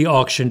 to be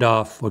auctioned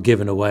off or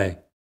given away.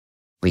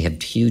 We have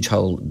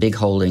big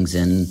holdings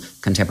in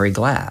contemporary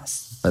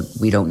glass, but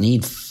we don't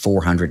need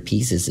 400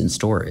 pieces in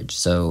storage.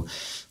 So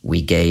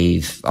we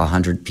gave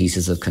 100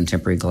 pieces of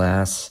contemporary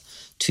glass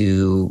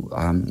to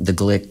the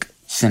Glick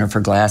Center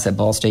for Glass at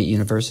Ball State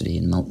University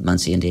in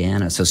Muncie,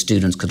 Indiana, so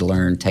students could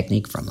learn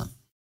technique from them.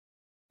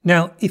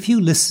 Now, if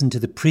you listened to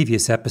the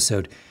previous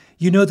episode,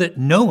 you know that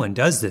no one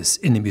does this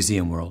in the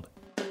museum world.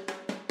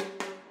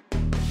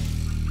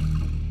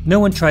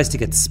 No one tries to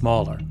get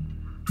smaller.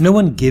 No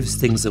one gives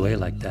things away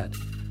like that.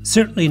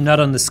 Certainly not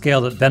on the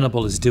scale that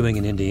Venable is doing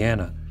in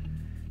Indiana.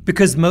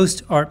 Because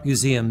most art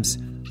museums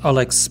are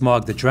like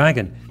Smaug the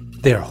Dragon.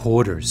 They're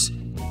hoarders,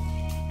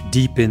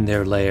 deep in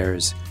their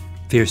lairs,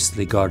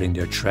 fiercely guarding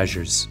their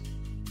treasures.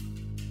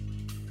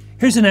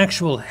 Here's an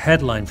actual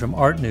headline from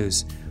Art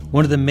News,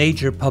 one of the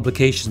major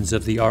publications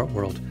of the art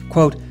world.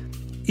 Quote,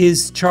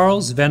 "Is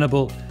Charles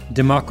Venable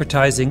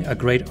democratizing a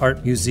great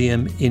art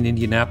museum in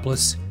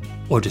Indianapolis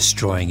or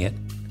destroying it?"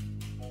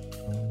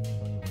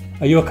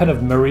 Are you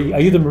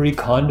the Marie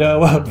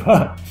Kondo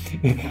of,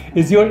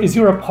 is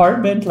your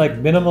apartment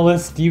like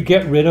minimalist? Do you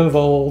get rid of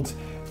old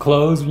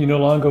clothes when you no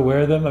longer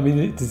wear them? I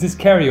mean, does this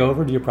carry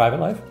over to your private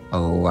life?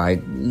 Oh,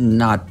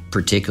 not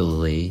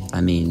particularly.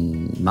 I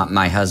mean,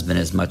 my husband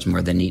is much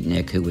more the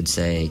neatnik who would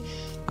say,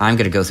 I'm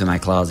going to go through my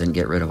closet and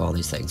get rid of all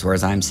these things.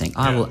 Whereas I'm saying,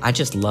 I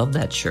just love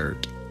that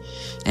shirt.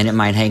 And it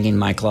might hang in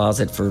my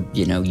closet for,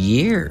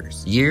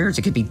 years.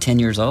 It could be 10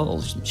 years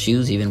old.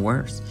 Shoes even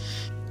worse.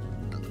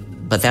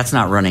 But that's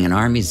not running an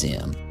art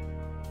museum.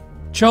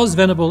 Charles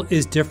Venable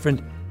is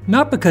different,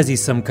 not because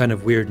he's some kind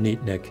of weird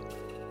neatnik.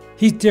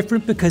 He's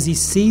different because he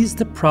sees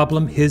the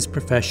problem his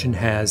profession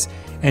has,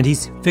 and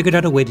he's figured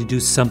out a way to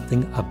do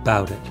something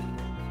about it.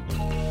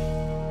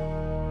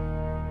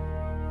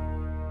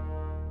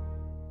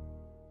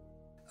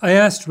 I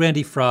asked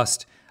Randy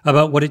Frost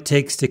about what it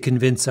takes to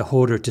convince a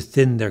hoarder to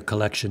thin their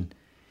collection.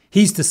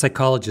 He's the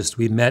psychologist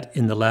we met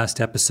in the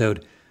last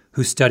episode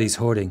who studies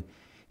hoarding.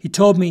 He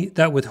told me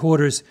that with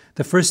hoarders,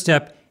 the first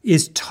step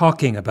is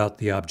talking about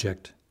the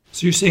object.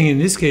 So you're saying in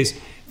this case,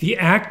 the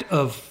act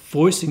of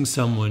forcing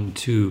someone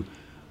to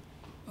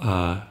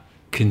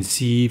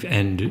conceive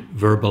and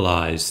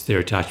verbalize their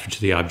attachment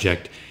to the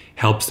object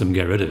helps them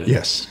get rid of it?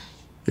 Yes.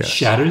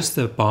 Shatters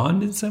the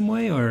bond in some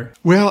way, or?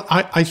 Well,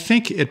 I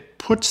think it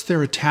puts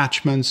their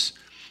attachments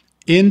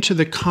into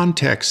the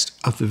context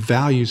of the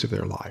values of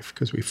their life,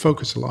 because we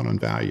focus a lot on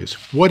values.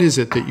 What is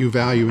it that you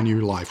value in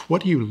your life?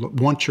 What do you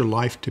want your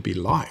life to be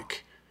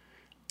like?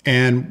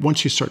 And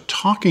once you start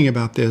talking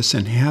about this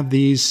and have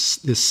this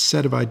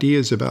set of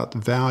ideas about the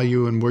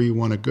value and where you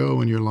want to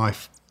go in your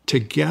life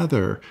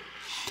together,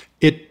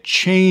 it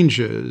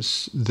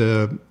changes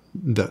the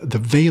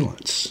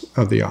valence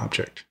of the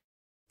object.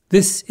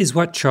 This is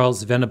what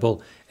Charles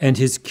Venable and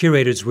his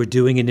curators were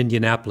doing in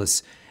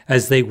Indianapolis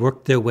as they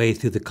worked their way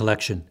through the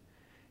collection,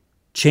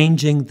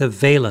 changing the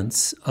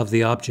valence of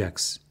the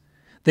objects.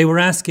 They were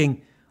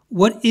asking,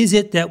 what is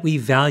it that we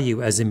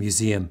value as a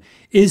museum?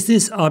 Is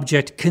this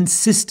object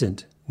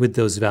consistent with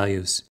those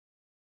values?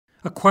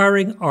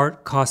 Acquiring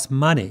art costs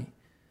money.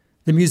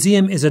 The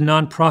museum is a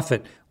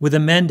nonprofit with a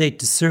mandate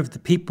to serve the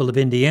people of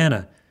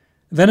Indiana.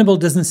 Venable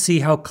doesn't see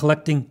how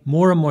collecting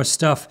more and more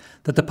stuff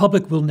that the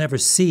public will never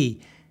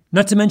see,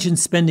 not to mention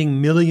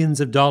spending millions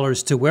of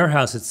dollars to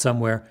warehouse it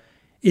somewhere,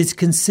 is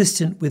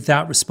consistent with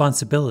that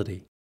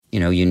responsibility.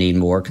 You need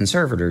more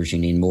conservators, you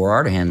need more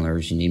art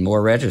handlers, you need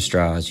more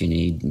registrars, you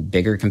need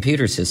bigger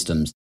computer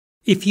systems.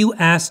 If you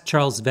asked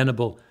Charles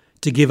Venable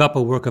to give up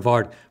a work of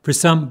art for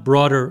some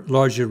broader,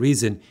 larger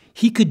reason,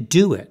 he could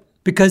do it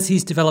because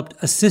he's developed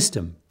a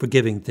system for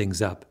giving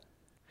things up.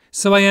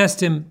 So I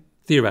asked him,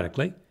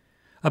 theoretically,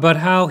 about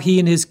how he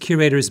and his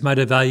curators might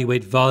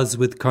evaluate vase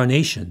with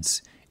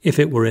carnations if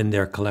it were in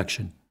their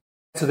collection.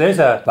 So there's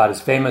about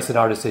as famous an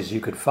artist as you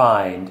could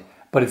find,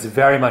 but it's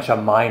very much a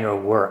minor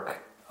work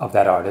of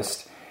that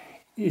artist.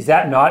 Is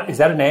that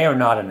an A or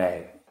not an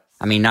A?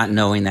 I mean, not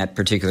knowing that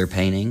particular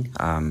painting.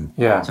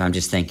 Yeah. So I'm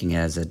just thinking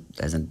as a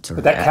sort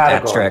of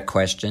abstract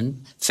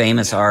question.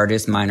 Famous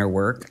artist, minor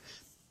work.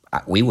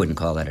 We wouldn't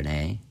call that an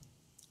A.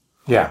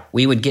 Yeah.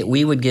 We would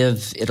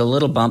give it a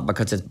little bump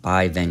because it's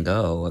by Van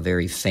Gogh, a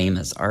very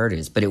famous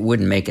artist, but it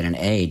wouldn't make it an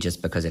A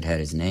just because it had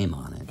his name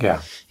on it.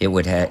 Yeah. It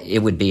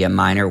would be a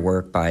minor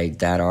work by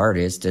that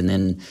artist, and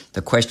then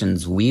the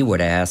questions we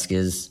would ask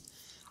is,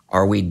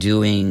 are we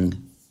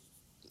doing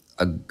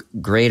a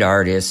great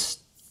artist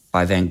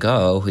by Van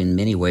Gogh, who in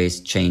many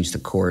ways changed the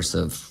course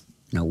of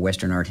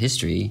Western art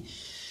history?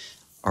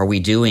 Are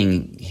we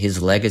doing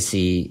his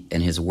legacy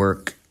and his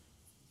work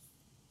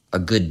a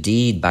good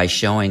deed by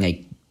showing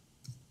a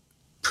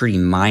pretty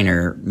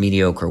minor,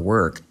 mediocre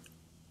work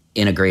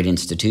in a great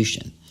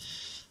institution?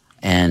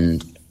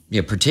 And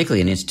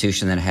particularly an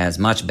institution that has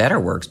much better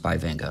works by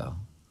Van Gogh.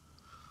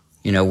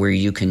 where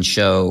you can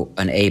show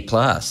an A+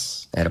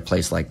 at a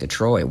place like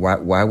Detroit.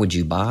 Why would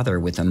you bother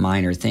with a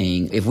minor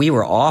thing? If we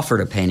were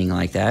offered a painting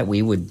like that,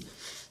 we would...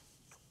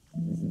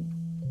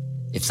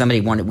 If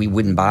somebody wanted, we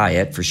wouldn't buy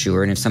it for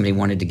sure. And if somebody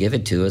wanted to give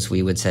it to us,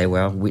 we would say,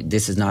 well,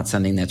 this is not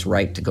something that's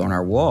right to go on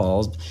our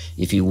walls.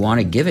 If you want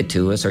to give it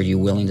to us, are you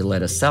willing to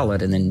let us sell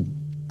it and then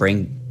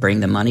bring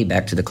the money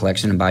back to the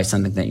collection and buy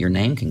something that your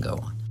name can go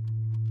on?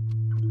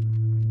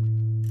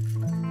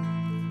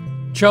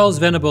 Charles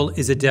Venable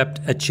is adept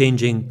at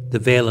changing the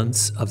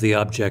valence of the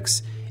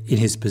objects in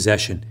his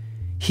possession.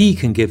 He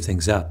can give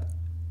things up,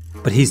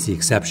 but he's the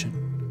exception.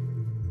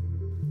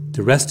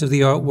 The rest of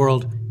the art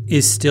world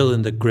is still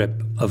in the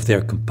grip of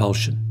their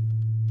compulsion.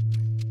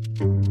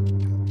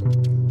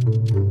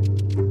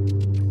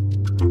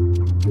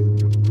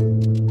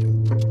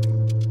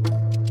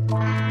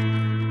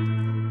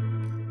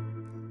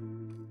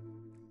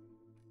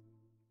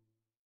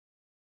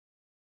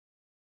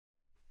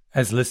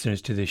 As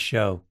listeners to this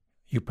show,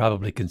 you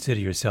probably consider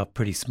yourself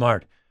pretty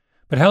smart.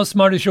 But how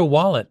smart is your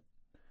wallet?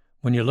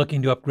 When you're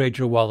looking to upgrade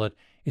your wallet,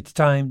 it's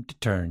time to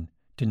turn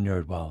to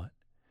NerdWallet.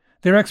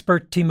 Their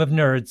expert team of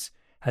nerds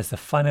has the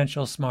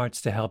financial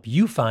smarts to help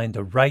you find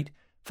the right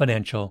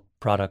financial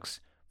products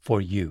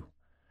for you.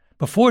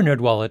 Before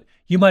NerdWallet,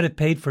 you might have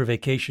paid for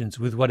vacations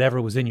with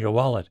whatever was in your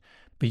wallet,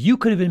 but you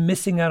could have been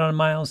missing out on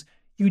miles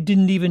you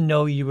didn't even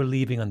know you were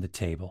leaving on the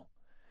table.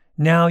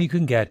 Now you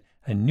can get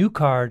a new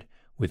card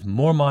with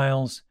more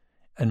miles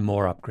and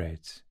more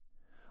upgrades.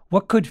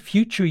 What could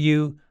future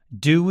you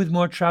do with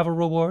more travel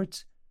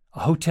rewards?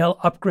 A hotel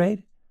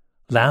upgrade?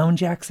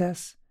 Lounge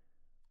access?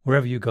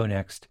 Wherever you go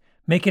next,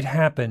 make it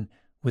happen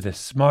with a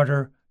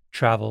smarter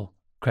travel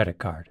credit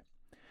card.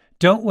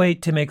 Don't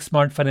wait to make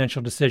smart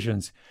financial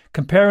decisions.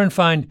 Compare and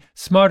find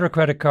smarter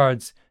credit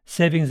cards,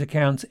 savings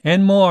accounts,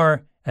 and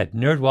more at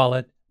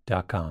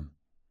nerdwallet.com.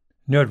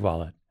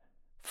 NerdWallet.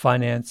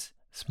 Finance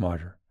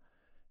smarter.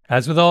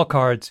 As with all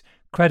cards,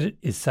 credit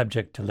is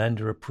subject to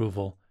lender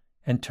approval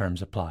and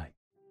terms apply.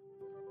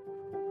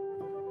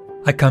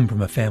 I come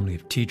from a family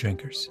of tea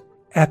drinkers,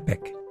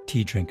 epic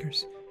tea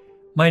drinkers.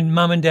 My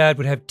mom and dad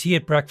would have tea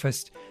at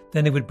breakfast,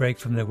 then they would break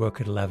from their work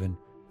at 11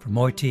 for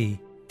more tea,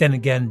 then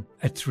again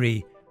at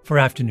 3 for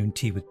afternoon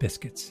tea with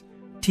biscuits.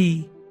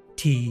 Tea,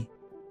 tea,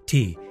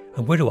 tea.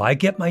 And where do I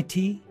get my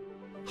tea?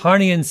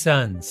 Harney &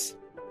 Sons.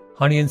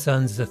 Harney &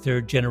 Sons is a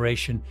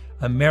third-generation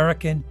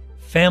American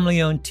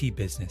family-owned tea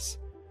business.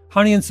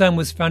 Harney & Son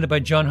was founded by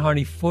John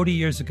Harney 40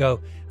 years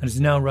ago and is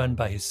now run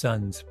by his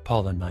sons,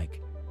 Paul and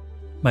Mike.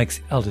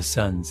 Mike's eldest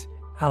sons,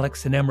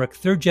 Alex and Emmerich,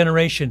 third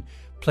generation,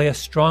 play a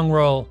strong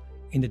role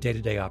in the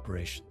day-to-day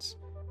operations.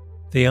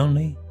 They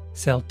only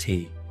sell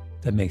tea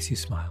that makes you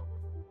smile.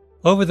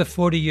 Over the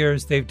 40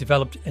 years, they've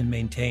developed and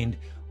maintained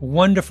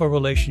wonderful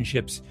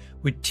relationships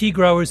with tea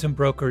growers and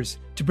brokers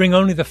to bring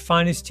only the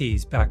finest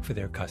teas back for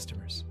their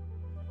customers.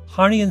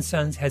 Harney &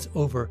 Sons has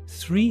over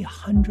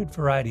 300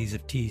 varieties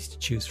of teas to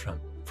choose from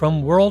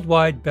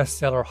worldwide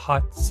bestseller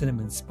hot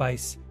cinnamon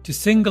spice to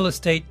single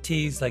estate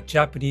teas like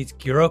Japanese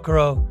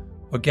Gyokuro,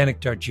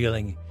 organic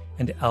Darjeeling,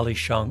 and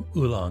Alishan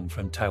Oolong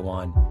from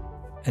Taiwan,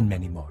 and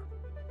many more.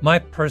 My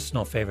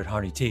personal favorite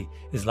Harney tea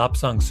is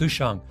Lapsang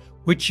Souchong,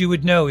 which you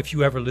would know if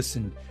you ever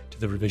listened to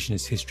the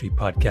Revisionist History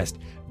podcast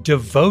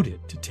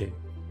devoted to tea,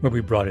 where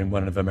we brought in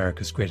one of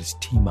America's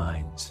greatest tea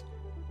minds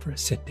for a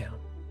sit-down.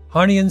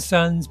 Harney &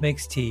 Sons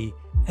makes tea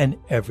an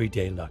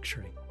everyday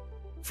luxury.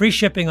 Free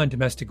shipping on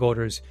domestic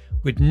orders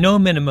with no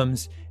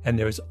minimums, and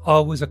there is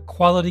always a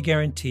quality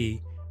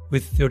guarantee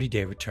with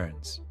 30-day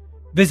returns.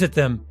 Visit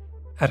them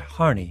at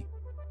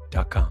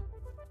harney.com.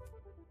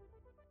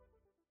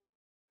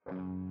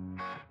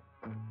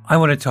 I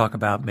want to talk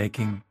about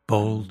making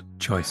bold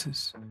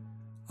choices.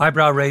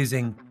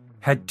 Eyebrow-raising,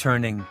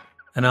 head-turning,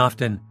 and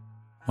often,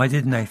 why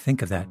didn't I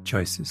think of that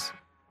choices?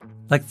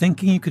 Like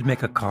thinking you could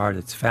make a car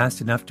that's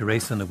fast enough to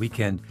race on the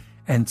weekend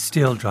and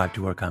still drive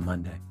to work on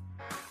Monday.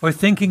 Or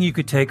thinking you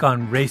could take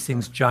on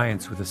racing's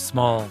giants with a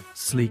small,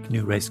 sleek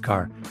new race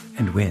car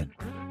and win.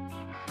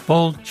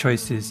 Bold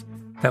choices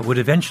that would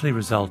eventually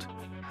result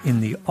in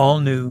the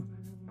all-new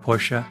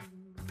Porsche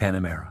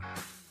Panamera.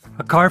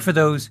 A car for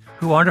those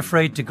who aren't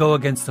afraid to go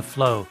against the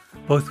flow,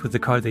 both with the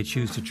car they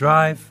choose to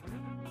drive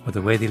or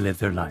the way they live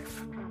their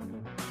life.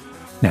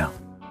 Now,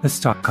 let's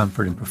talk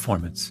comfort and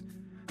performance.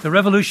 The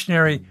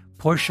revolutionary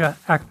Porsche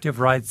Active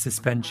Ride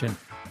suspension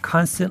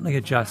constantly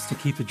adjusts to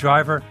keep the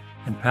driver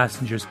and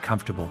passengers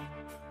comfortable,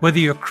 whether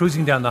you're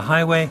cruising down the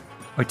highway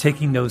or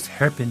taking those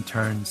hairpin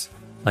turns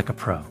like a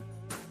pro.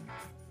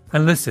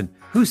 And listen,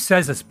 who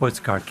says a sports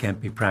car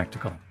can't be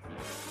practical?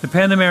 The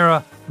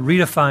Panamera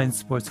redefines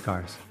sports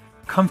cars,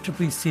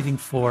 comfortably seating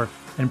 4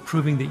 and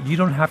proving that you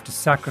don't have to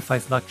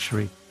sacrifice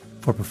luxury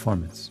for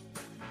performance.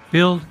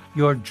 Build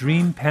your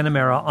dream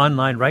Panamera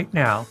online right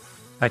now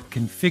at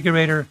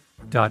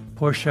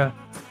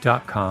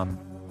configurator.porsche.com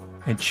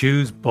and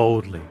choose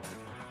boldly.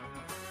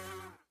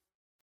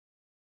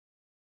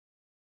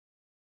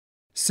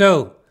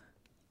 So,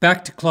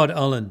 back to Claude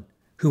Ullen,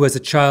 who as a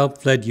child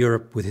fled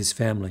Europe with his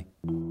family.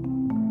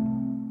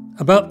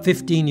 About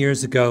 15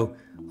 years ago,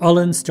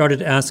 Ullin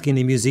started asking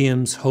the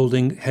museums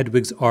holding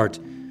Hedwig's art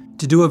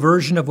to do a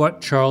version of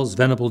what Charles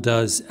Venable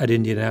does at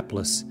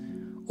Indianapolis,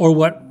 or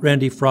what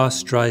Randy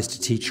Frost tries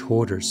to teach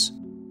hoarders.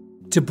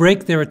 To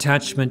break their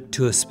attachment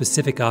to a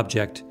specific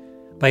object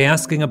by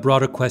asking a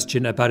broader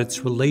question about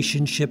its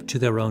relationship to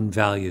their own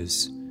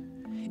values.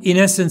 In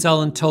essence,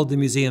 Ullin told the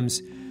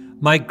museums,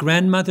 "My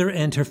grandmother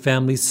and her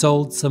family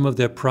sold some of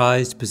their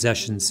prized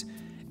possessions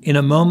in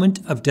a moment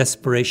of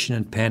desperation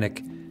and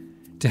panic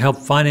to help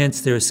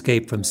finance their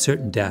escape from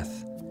certain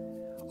death.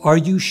 Are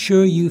you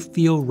sure you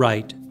feel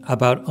right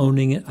about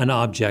owning an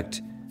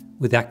object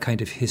with that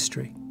kind of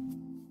history?"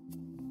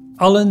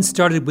 Ullin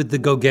started with the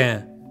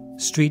Gauguin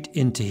street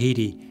in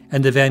Tahiti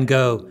and the Van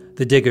Gogh,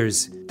 the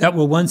Diggers, that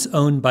were once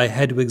owned by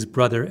Hedwig's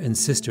brother and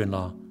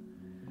sister-in-law.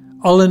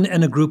 Ullin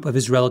and a group of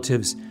his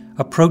relatives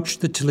approached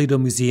the Toledo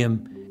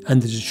Museum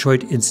and the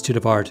Detroit Institute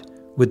of Art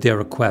with their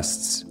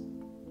requests.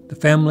 The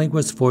family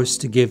was forced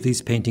to give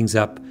these paintings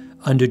up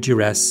under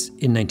duress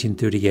in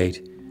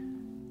 1938.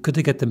 Could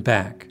they get them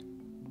back?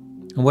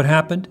 And what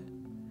happened?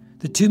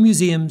 The two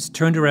museums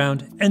turned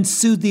around and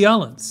sued the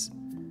Ullins.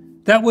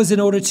 That was in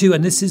order to,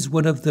 and this is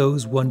one of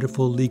those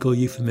wonderful legal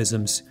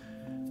euphemisms,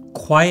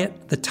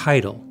 quiet the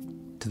title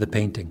to the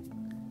painting.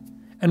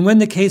 And when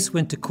the case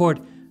went to court,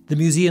 the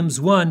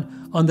museums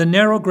won on the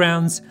narrow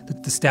grounds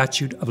that the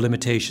statute of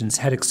limitations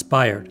had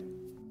expired.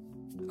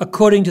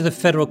 According to the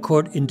federal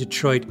court in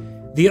Detroit,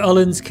 the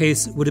Ullins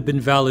case would have been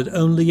valid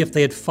only if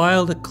they had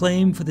filed a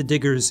claim for the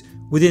Diggers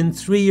within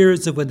 3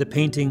 years of when the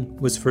painting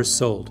was first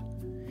sold.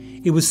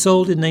 It was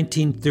sold in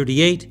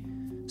 1938,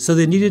 so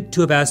they needed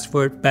to have asked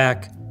for it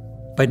back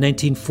by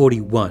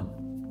 1941,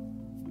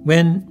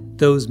 when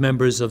those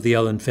members of the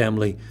Ullin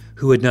family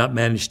who had not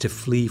managed to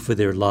flee for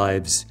their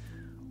lives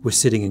were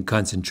sitting in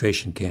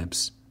concentration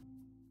camps.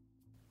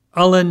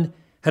 Ullin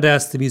had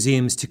asked the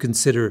museums to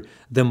consider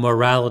the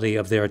morality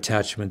of their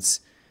attachments.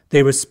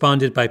 They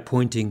responded by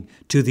pointing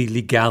to the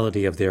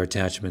legality of their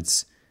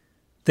attachments.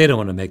 They don't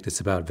want to make this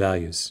about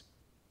values.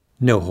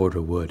 No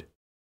hoarder would.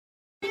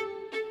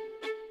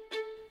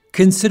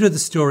 Consider the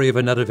story of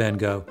another Van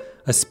Gogh,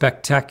 a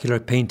spectacular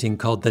painting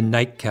called The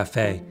Night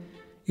Café.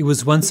 It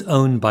was once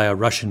owned by a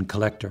Russian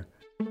collector.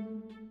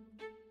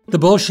 The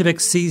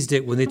Bolsheviks seized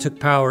it when they took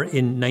power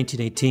in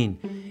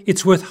 1918.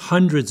 It's worth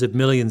hundreds of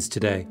millions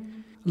today.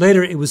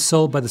 Later, it was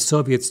sold by the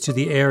Soviets to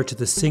the heir to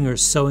the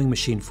Singer's sewing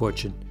machine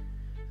fortune.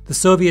 The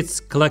Soviets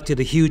collected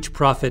a huge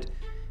profit.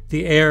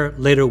 The heir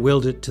later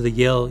willed it to the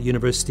Yale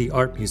University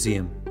Art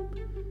Museum.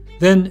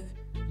 Then,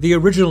 the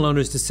original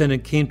owner's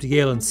descendant came to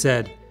Yale and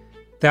said,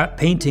 "That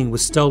painting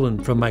was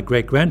stolen from my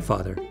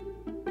great-grandfather."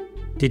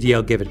 Did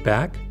Yale give it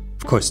back?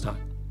 Of course not.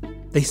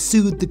 They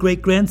sued the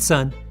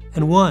great-grandson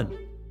and won.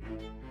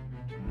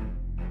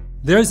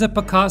 There's a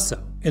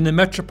Picasso in the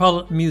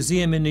Metropolitan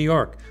Museum in New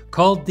York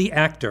called The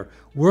Actor,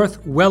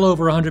 worth well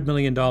over $100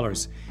 million.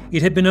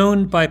 It had been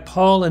owned by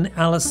Paul and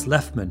Alice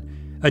Lefman,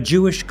 a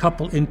Jewish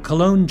couple in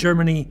Cologne,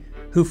 Germany,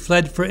 who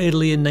fled for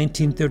Italy in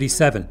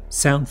 1937.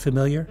 Sound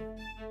familiar?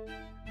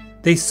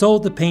 They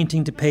sold the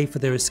painting to pay for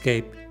their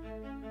escape.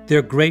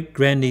 Their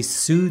great-grandniece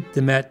sued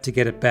the Met to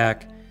get it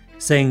back,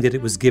 saying that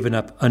it was given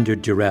up under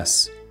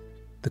duress.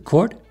 The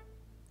court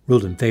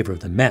ruled in favor of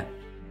the Met.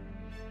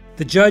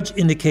 The judge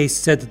in the case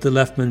said that the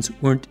Lefmans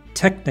weren't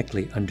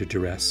technically under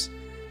duress,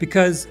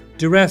 because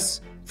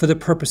duress, for the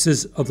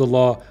purposes of the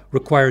law,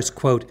 requires,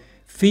 quote,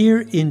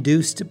 fear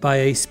induced by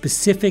a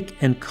specific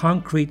and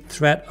concrete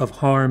threat of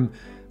harm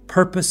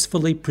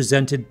purposefully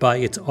presented by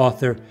its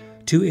author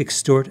to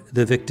extort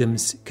the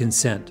victim's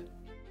consent.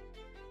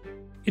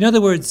 In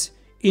other words,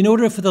 in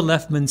order for the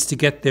Lefmans to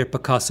get their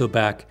Picasso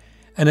back,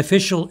 an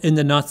official in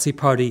the Nazi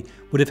Party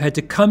would have had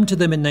to come to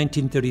them in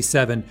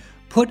 1937,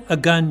 put a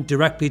gun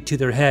directly to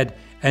their head,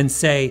 and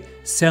say,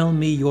 "Sell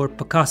me your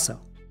Picasso."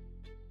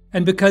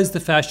 And because the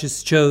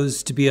fascists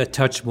chose to be a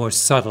touch more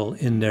subtle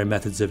in their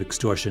methods of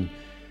extortion,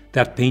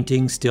 that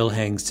painting still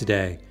hangs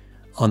today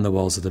on the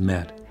walls of the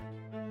Met.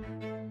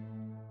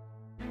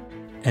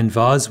 And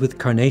vase with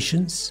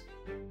carnations?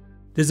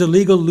 There's a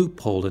legal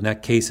loophole in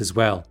that case as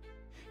well.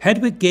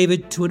 Hedwig gave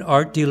it to an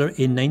art dealer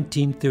in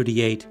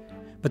 1938,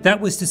 but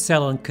that was to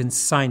sell on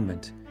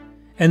consignment,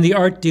 and the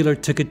art dealer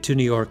took it to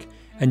New York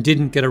and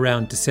didn't get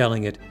around to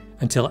selling it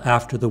until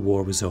after the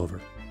war was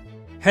over.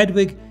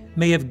 Hedwig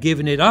may have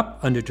given it up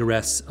under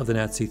duress of the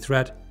Nazi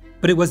threat,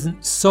 but it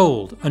wasn't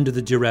sold under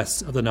the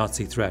duress of the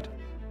Nazi threat.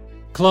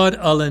 Claude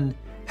Ullin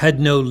had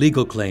no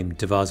legal claim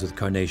to Vase with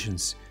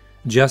Carnations,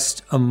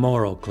 just a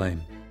moral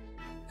claim.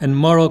 And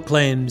moral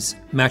claims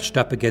matched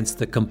up against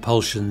the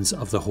compulsions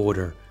of the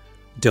hoarder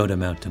don't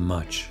amount to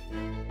much.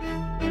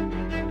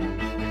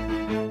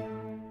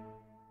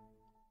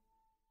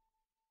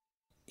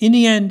 In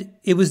the end,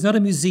 it was not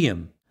a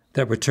museum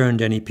that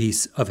returned any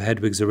piece of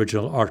Hedwig's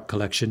original art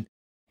collection.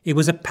 It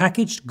was a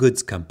packaged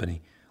goods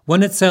company, one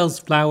that sells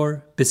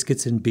flour,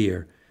 biscuits, and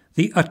beer,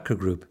 the Oetker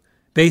Group,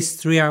 based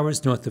 3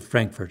 hours north of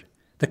Frankfurt,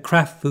 the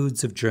Kraft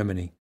Foods of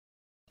Germany.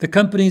 The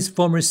company's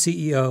former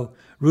CEO,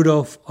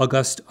 Rudolf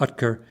August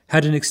Oetker,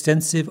 had an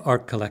extensive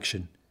art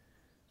collection.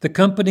 The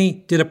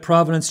company did a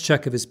provenance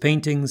check of his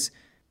paintings,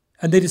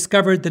 and they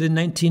discovered that in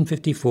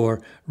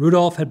 1954,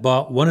 Rudolf had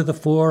bought one of the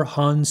 4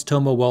 Hans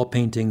Thoma wall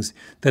paintings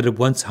that had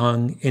once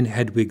hung in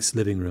Hedwig's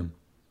living room,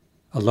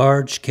 a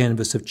large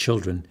canvas of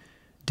children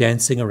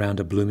dancing around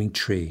a blooming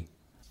tree.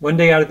 One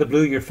day out of the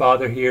blue, your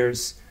father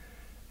hears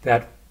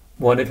that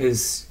one of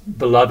his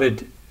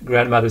beloved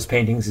grandmother's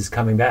paintings is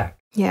coming back.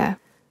 Yeah.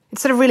 It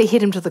sort of really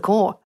hit him to the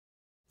core.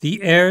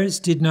 The heirs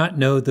did not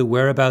know the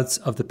whereabouts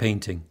of the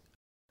painting.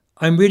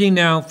 I'm reading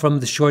now from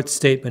the short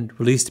statement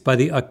released by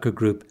the Utka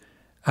Group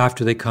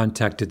after they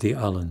contacted the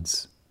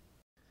Ullens.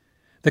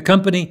 The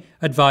company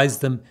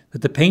advised them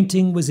that the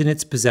painting was in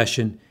its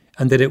possession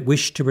and that it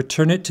wished to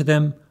return it to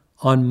them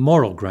on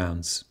moral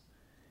grounds.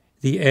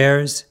 The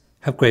heirs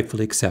have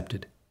gratefully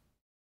accepted.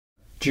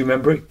 Do you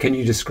remember, can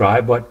you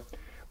describe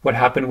what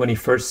happened when he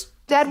first...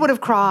 Dad would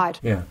have cried.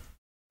 Yeah.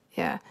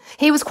 Yeah.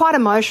 He was quite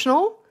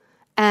emotional,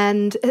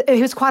 and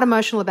he was quite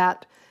emotional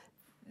about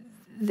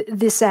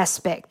this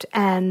aspect.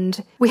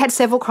 And we had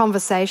several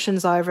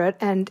conversations over it,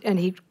 and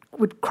he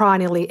would cry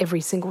nearly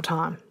every single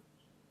time.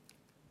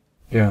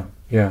 Yeah.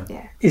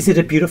 Is it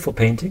a beautiful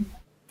painting?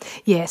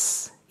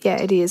 Yes. Yeah,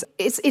 it is.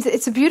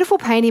 It's a beautiful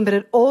painting, but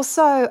it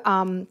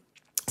also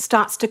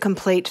starts to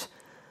complete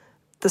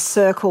the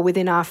circle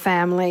within our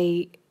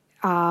family,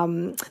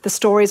 the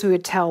stories we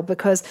would tell,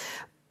 because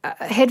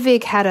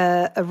Hedwig had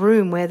a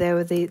room where there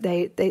were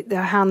the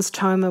Hans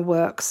Thoma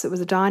works. It was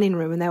a dining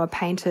room, and they were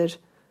painted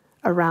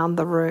around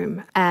the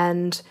room.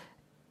 And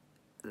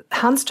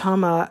Hans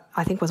Thoma,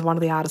 I think, was one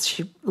of the artists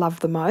she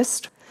loved the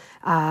most.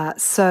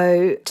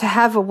 So to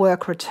have a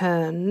work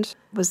returned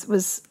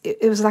was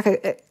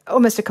like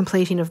almost a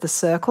completing of the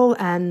circle,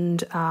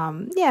 and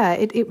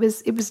it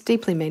was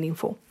deeply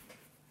meaningful,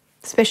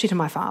 especially to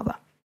my father.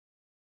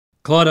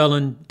 Claude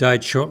Ullen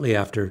died shortly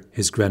after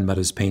his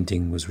grandmother's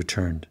painting was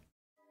returned.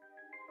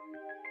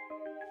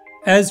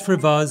 As for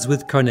Vase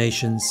with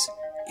Carnations,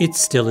 it's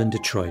still in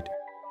Detroit.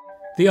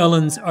 The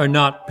Ullens are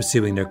not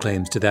pursuing their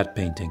claims to that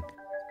painting.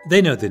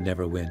 They know they'd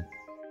never win.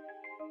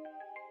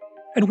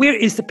 And where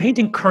is the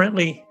painting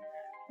currently?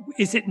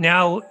 Is it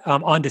now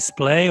on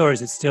display, or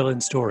is it still in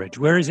storage?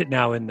 Where is it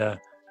now in the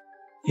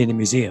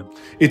museum?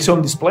 It's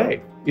on display.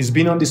 It's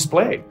been on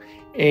display.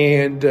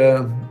 And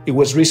it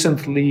was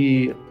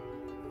recently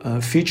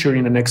featured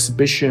in an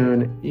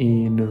exhibition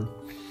in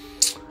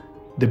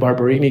the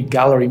Barberini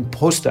Gallery in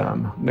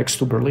Potsdam, next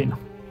to Berlin,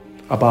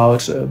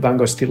 about Van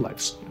Gogh still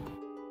lifes.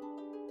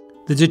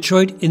 The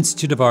Detroit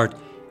Institute of Art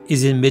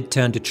is in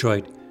Midtown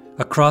Detroit,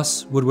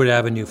 across Woodward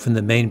Avenue from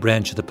the main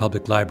branch of the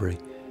public library,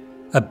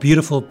 a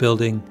beautiful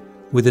building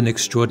with an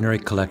extraordinary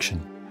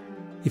collection.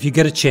 If you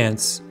get a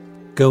chance,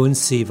 go and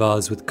see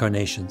Vase with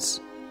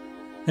Carnations.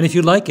 And if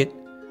you like it,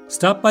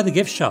 stop by the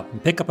gift shop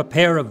and pick up a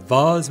pair of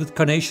Vase with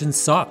Carnations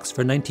socks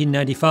for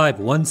 $19.95,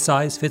 one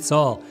size fits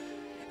all,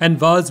 and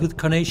Vase with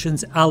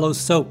Carnations aloe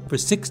soap for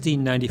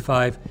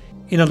 $16.95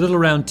 in a little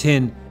round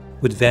tin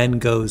with Van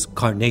Gogh's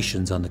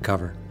Carnations on the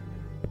cover.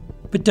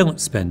 But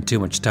don't spend too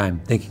much time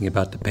thinking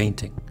about the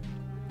painting.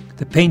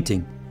 The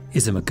painting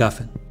is a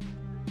MacGuffin.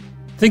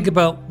 Think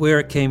about where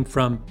it came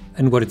from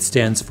and what it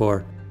stands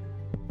for.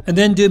 And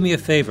then do me a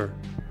favor.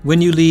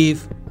 When you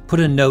leave,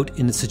 put a note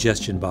in the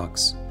suggestion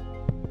box.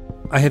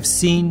 I have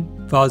seen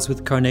Vase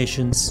with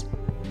Carnations.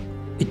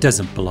 It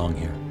doesn't belong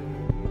here.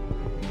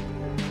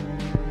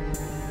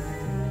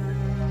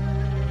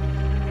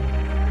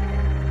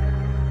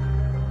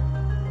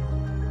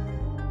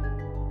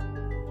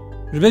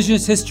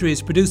 Revisionist History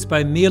is produced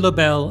by Mia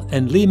Lobel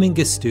and Lee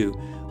Mengistu,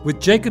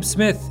 with Jacob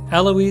Smith,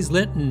 Eloise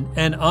Linton,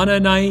 and Anna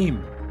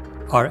Naim.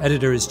 Our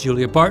editor is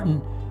Julia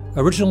Barton.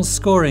 Original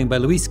scoring by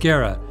Luis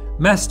Guerra.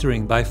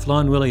 Mastering by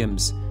Flawn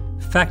Williams.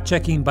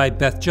 Fact-checking by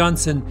Beth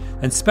Johnson.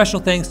 And special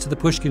thanks to the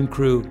Pushkin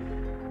crew: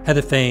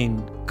 Heather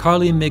Fain,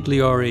 Carly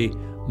Migliori,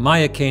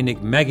 Maya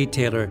Koenig, Maggie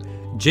Taylor,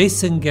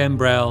 Jason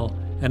Gambrell,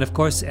 and of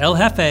course El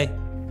Jefe,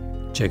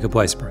 Jacob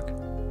Weisberg.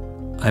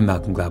 I'm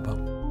Malcolm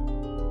Gladwell.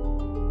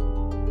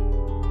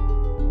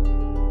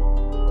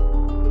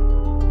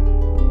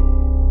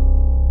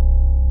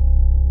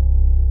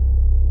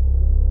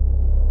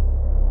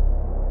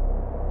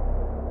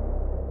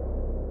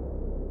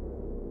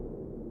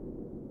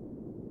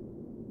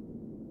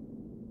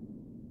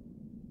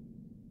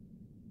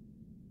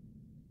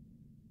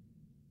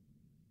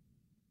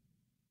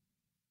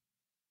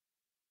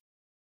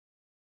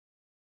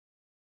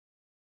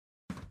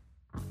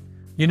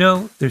 You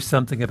know, there's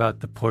something about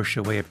the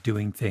Porsche way of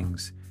doing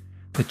things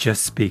that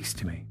just speaks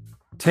to me.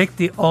 Take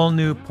the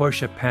all-new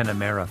Porsche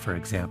Panamera, for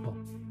example.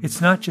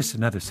 It's not just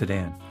another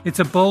sedan. It's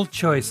a bold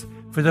choice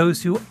for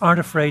those who aren't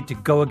afraid to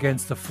go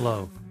against the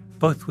flow,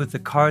 both with the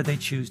car they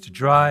choose to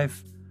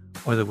drive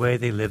or the way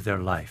they live their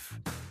life.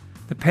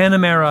 The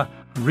Panamera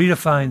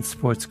redefines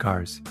sports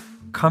cars,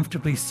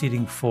 comfortably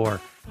seating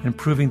 4 and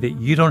proving that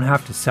you don't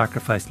have to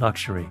sacrifice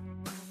luxury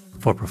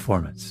for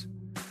performance.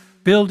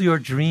 Build your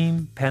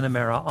dream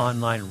Panamera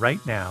online right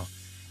now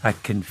at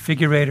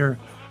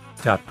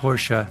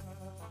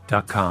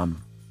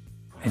configurator.porsche.com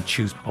and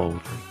choose boldly.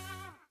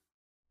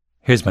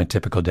 Here's my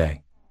typical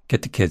day.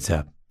 Get the kids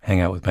up, hang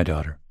out with my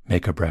daughter,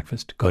 make her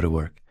breakfast, go to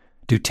work,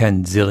 do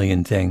 10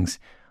 zillion things,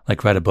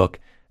 like write a book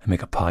and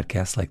make a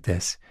podcast like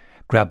this,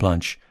 grab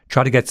lunch,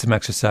 try to get some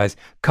exercise,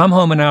 come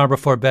home an hour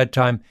before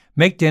bedtime,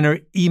 make dinner,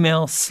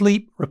 email,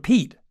 sleep,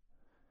 repeat.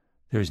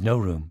 There is no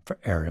room for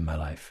error in my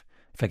life.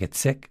 If I get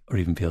sick or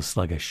even feel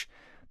sluggish,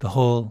 the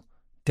whole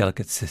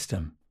delicate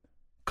system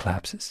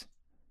collapses.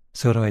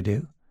 So what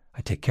do?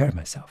 I take care of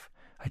myself.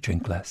 I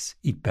drink less,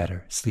 eat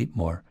better, sleep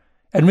more.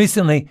 And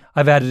recently,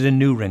 I've added a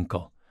new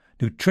wrinkle,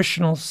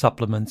 nutritional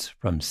supplements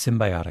from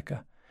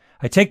Symbiotica.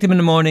 I take them in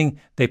the morning,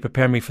 they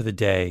prepare me for the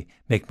day,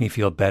 make me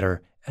feel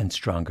better and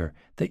stronger.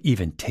 They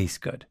even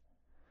taste good.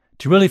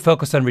 To really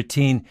focus on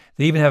routine,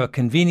 they even have a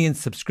convenient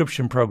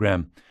subscription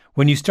program.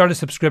 When you start a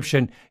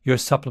subscription, your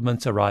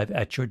supplements arrive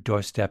at your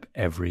doorstep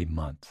every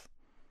month.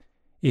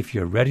 If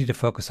you're ready to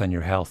focus on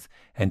your health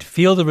and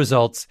feel the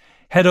results,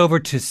 head over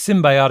to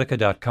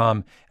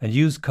Symbiotica.com and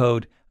use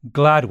code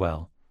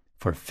GLADWELL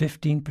for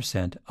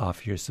 15%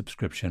 off your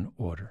subscription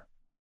order.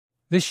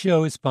 This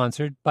show is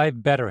sponsored by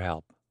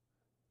BetterHelp.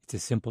 It's a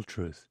simple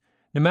truth.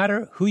 No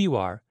matter who you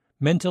are,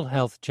 mental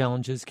health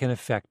challenges can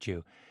affect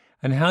you,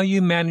 and how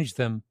you manage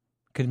them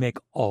can make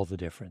all the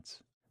difference.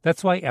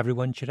 That's why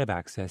everyone should have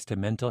access to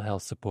mental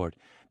health support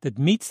that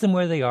meets them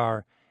where they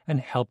are and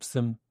helps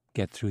them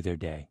get through their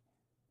day.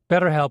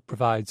 BetterHelp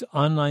provides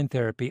online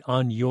therapy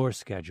on your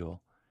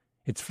schedule.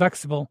 It's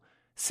flexible,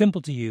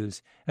 simple to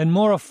use, and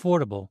more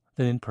affordable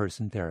than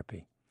in-person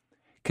therapy.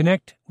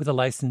 Connect with a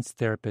licensed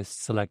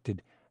therapist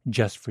selected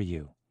just for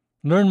you.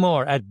 Learn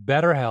more at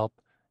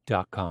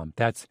BetterHelp.com.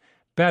 That's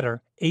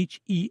better,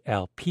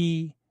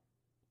 HELP.com.